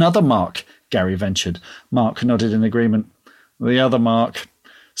 "Another Mark," Gary ventured. Mark nodded in agreement. "The other Mark.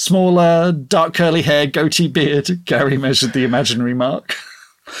 Smaller, dark curly hair, goatee beard." Gary measured the imaginary Mark.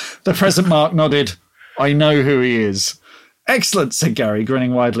 The present Mark nodded. "I know who he is." "Excellent," said Gary,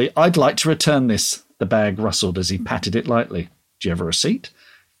 grinning widely. "I'd like to return this." The bag rustled as he patted it lightly. Do you have a receipt?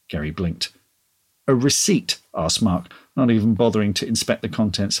 Gary blinked. A receipt? Asked Mark, not even bothering to inspect the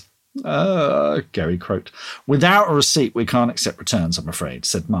contents. Gary croaked. Without a receipt, we can't accept returns, I'm afraid,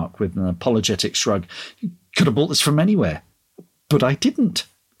 said Mark with an apologetic shrug. You could have bought this from anywhere. But I didn't,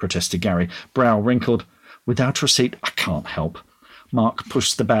 protested Gary, brow wrinkled. Without a receipt, I can't help. Mark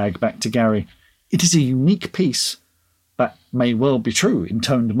pushed the bag back to Gary. It is a unique piece. That may well be true,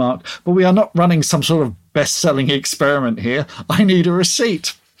 intoned Mark, but we are not running some sort of best-selling experiment here. I need a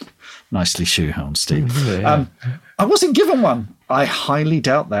receipt. Nicely shoehorned, Steve. Yeah. I wasn't given one. I highly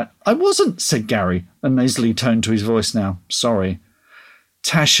doubt that. I wasn't, said Gary, a nasally tone to his voice now. Sorry.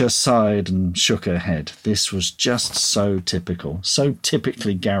 Tasha sighed and shook her head. This was just so typical, so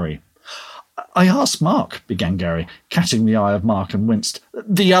typically Gary. I asked Mark, began Gary, catching the eye of Mark and winced.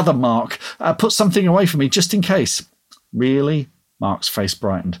 The other Mark, put something away for me just in case. Really? Mark's face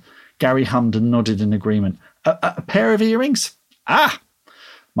brightened. Gary hummed and nodded in agreement. A pair of earrings? Ah!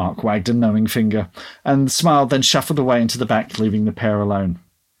 Mark wagged a knowing finger and smiled, then shuffled away into the back, leaving the pair alone.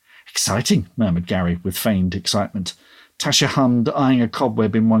 Exciting, murmured Gary with feigned excitement. Tasha hummed, eyeing a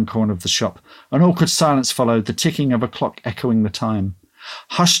cobweb in one corner of the shop. An awkward silence followed, the ticking of a clock echoing the time.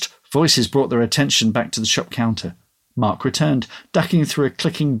 Hushed voices brought their attention back to the shop counter. Mark returned, ducking through a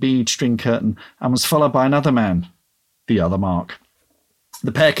clicking bead string curtain, and was followed by another man. The other Mark.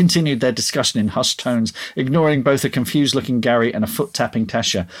 The pair continued their discussion in hushed tones, ignoring both a confused-looking Gary and a foot-tapping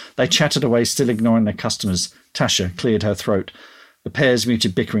Tasha. They chattered away, still ignoring their customers. Tasha cleared her throat. The pair's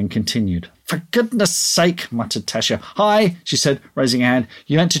muted bickering continued. For goodness sake, muttered Tasha. Hi, she said, raising a hand.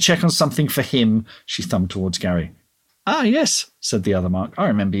 You went to check on something for him. She thumbed towards Gary. Ah, yes, said the other Mark. I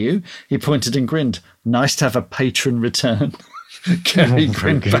remember you. He pointed and grinned. Nice to have a patron return. Gary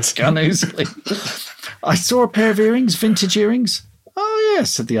grinned back uneasily. I saw a pair of earrings, vintage earrings. Oh,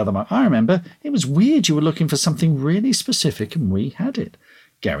 yes, said the other Mark. I remember. It was weird you were looking for something really specific and we had it.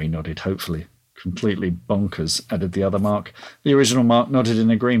 Gary nodded hopefully. Completely bonkers, added the other Mark. The original Mark nodded in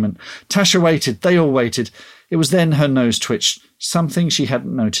agreement. Tasha waited. They all waited. It was then her nose twitched. Something she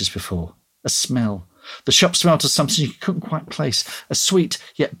hadn't noticed before. A smell. The shop smelled of something she couldn't quite place. A sweet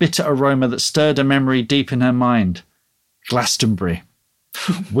yet bitter aroma that stirred a memory deep in her mind. Glastonbury.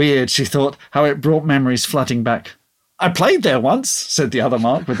 Weird, she thought, how it brought memories flooding back. I played there once, said the other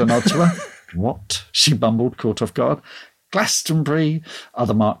Mark with a nod to her. What? She bumbled, caught off guard. Glastonbury.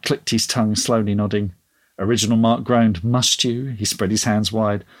 Other Mark clicked his tongue, slowly nodding. Original Mark groaned. Must you? He spread his hands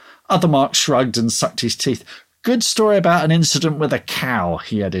wide. Other Mark shrugged and sucked his teeth. Good story about an incident with a cow,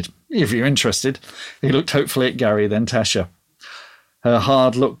 he added. If you're interested. He looked hopefully at Gary, then Tasha. Her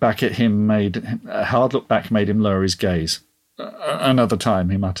hard look back made him lower his gaze. Another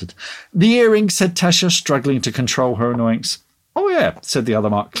time, he muttered. The earrings, said Tasha, struggling to control her annoyance. Oh, yeah, said the other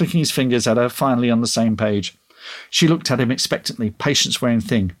Mark, clicking his fingers at her, finally on the same page. She looked at him expectantly, patience wearing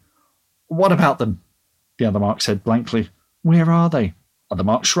thin. What about them? The other Mark said blankly. Where are they? Other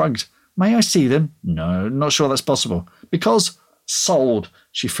Mark shrugged. May I see them? No, not sure that's possible. Because sold,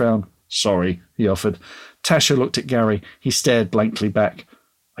 she frowned. Sorry, he offered. Tasha looked at Gary. He stared blankly back.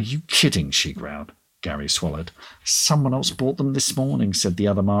 Are you kidding? She growled. Gary swallowed. Someone else bought them this morning, said the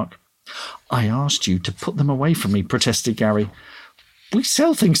other Mark. I asked you to put them away from me, protested Gary. We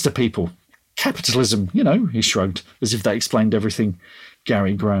sell things to people. Capitalism, you know, he shrugged, as if that explained everything.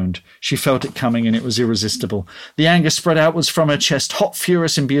 Gary groaned. She felt it coming and it was irresistible. The anger spread outwards from her chest, hot,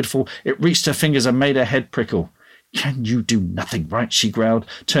 furious and beautiful. It reached her fingers and made her head prickle. Can you do nothing right? She growled,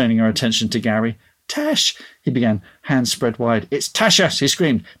 turning her attention to Gary. Tash, he began, hands spread wide. It's Tasha, she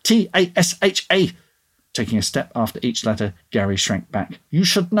screamed. Tasha. Taking a step after each letter, Gary shrank back. You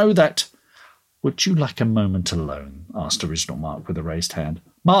should know that. Would you like a moment alone? Asked original Mark with a raised hand.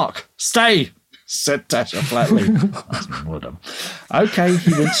 Mark, stay, said Tasha flatly. Okay,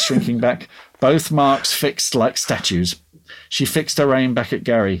 he went, shrinking back. Both Marks fixed like statues. She fixed her aim back at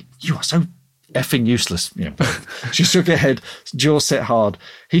Gary. You are so effing useless. Yeah. She shook her head, jaw set hard.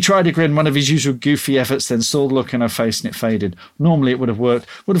 He tried to grin, one of his usual goofy efforts, then saw the look in her face and it faded. Normally it would have worked,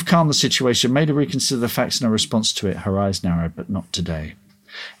 would have calmed the situation, made her reconsider the facts and her response to it. Her eyes narrowed, but not today.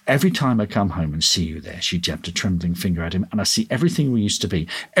 Every time I come home and see you there, she jabbed a trembling finger at him, and I see everything we used to be,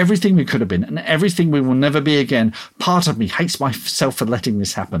 everything we could have been, and everything we will never be again. Part of me hates myself for letting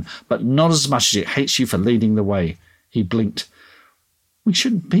this happen, but not as much as it hates you for leading the way. He blinked. We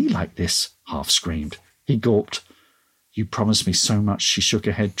shouldn't be like this, half screamed. He gulped. You promised me so much, she shook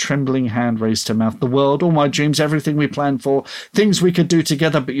her head, trembling hand raised to mouth. The world, all my dreams, everything we planned for, things we could do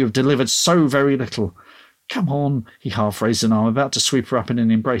together, but you have delivered so very little. Come on, he half raised an arm, about to sweep her up in an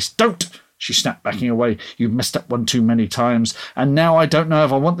embrace. Don't, she snapped, backing away. You've messed up one too many times, and now I don't know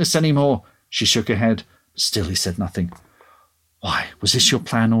if I want this any more. She shook her head, but still he said nothing. Why, was this your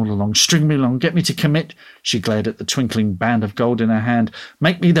plan all along? String me along, get me to commit? She glared at the twinkling band of gold in her hand.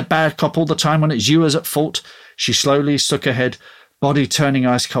 Make me the bad cop all the time when it's you as at fault? She slowly shook her head, body turning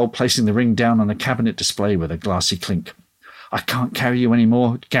ice cold, placing the ring down on a cabinet display with a glassy clink. I can't carry you any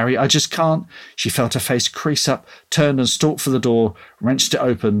more, Gary, I just can't. She felt her face crease up, turned and stalked for the door, wrenched it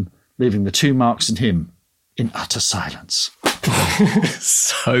open, leaving the two marks and him in utter silence.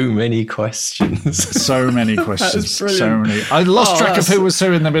 So many questions. So many questions. That was so many. I lost track of who was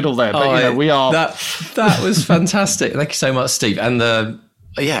who in the middle there, but we are. That was fantastic. Thank you so much, Steve. And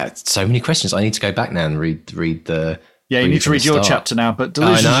so many questions. I need to go back now and read the. Yeah, you need to read your chapter now, but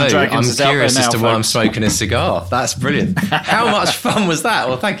Delusions and Dragons is out there now. I'm curious as to why I'm smoking a cigar. That's brilliant. How much fun was that?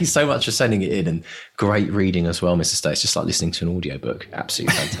 Well, thank you so much for sending it in, and great reading as well, Mr. Stay. It's just like listening to an audiobook.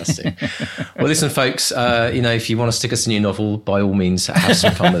 Absolutely fantastic. Well, listen, folks, if you want to stick us a new novel, by all means, have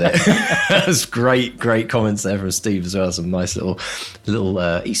some fun with it. That's great comments there from Steve as well. Some nice little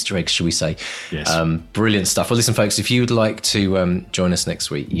Easter eggs, shall we say. Yes. Brilliant stuff. Well, listen, folks, if you'd like to join us next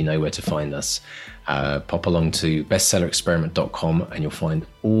week, you know where to find us. Pop along to bestsellerexperiment.com and you'll find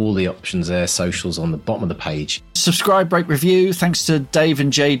all the options there, socials on the bottom of the page. Subscribe, rate, review. Thanks to Dave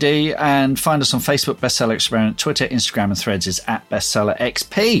and JD, and find us on Facebook, Bestseller Experiment, Twitter, Instagram and Threads is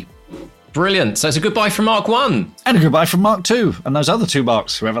 @BestsellerXP. Brilliant. So it's a goodbye from Mark 1. And a goodbye from Mark 2. And those other two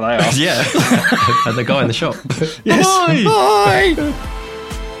Marks, whoever they are. Yeah. And the guy in the shop. Yes. Bye. Bye.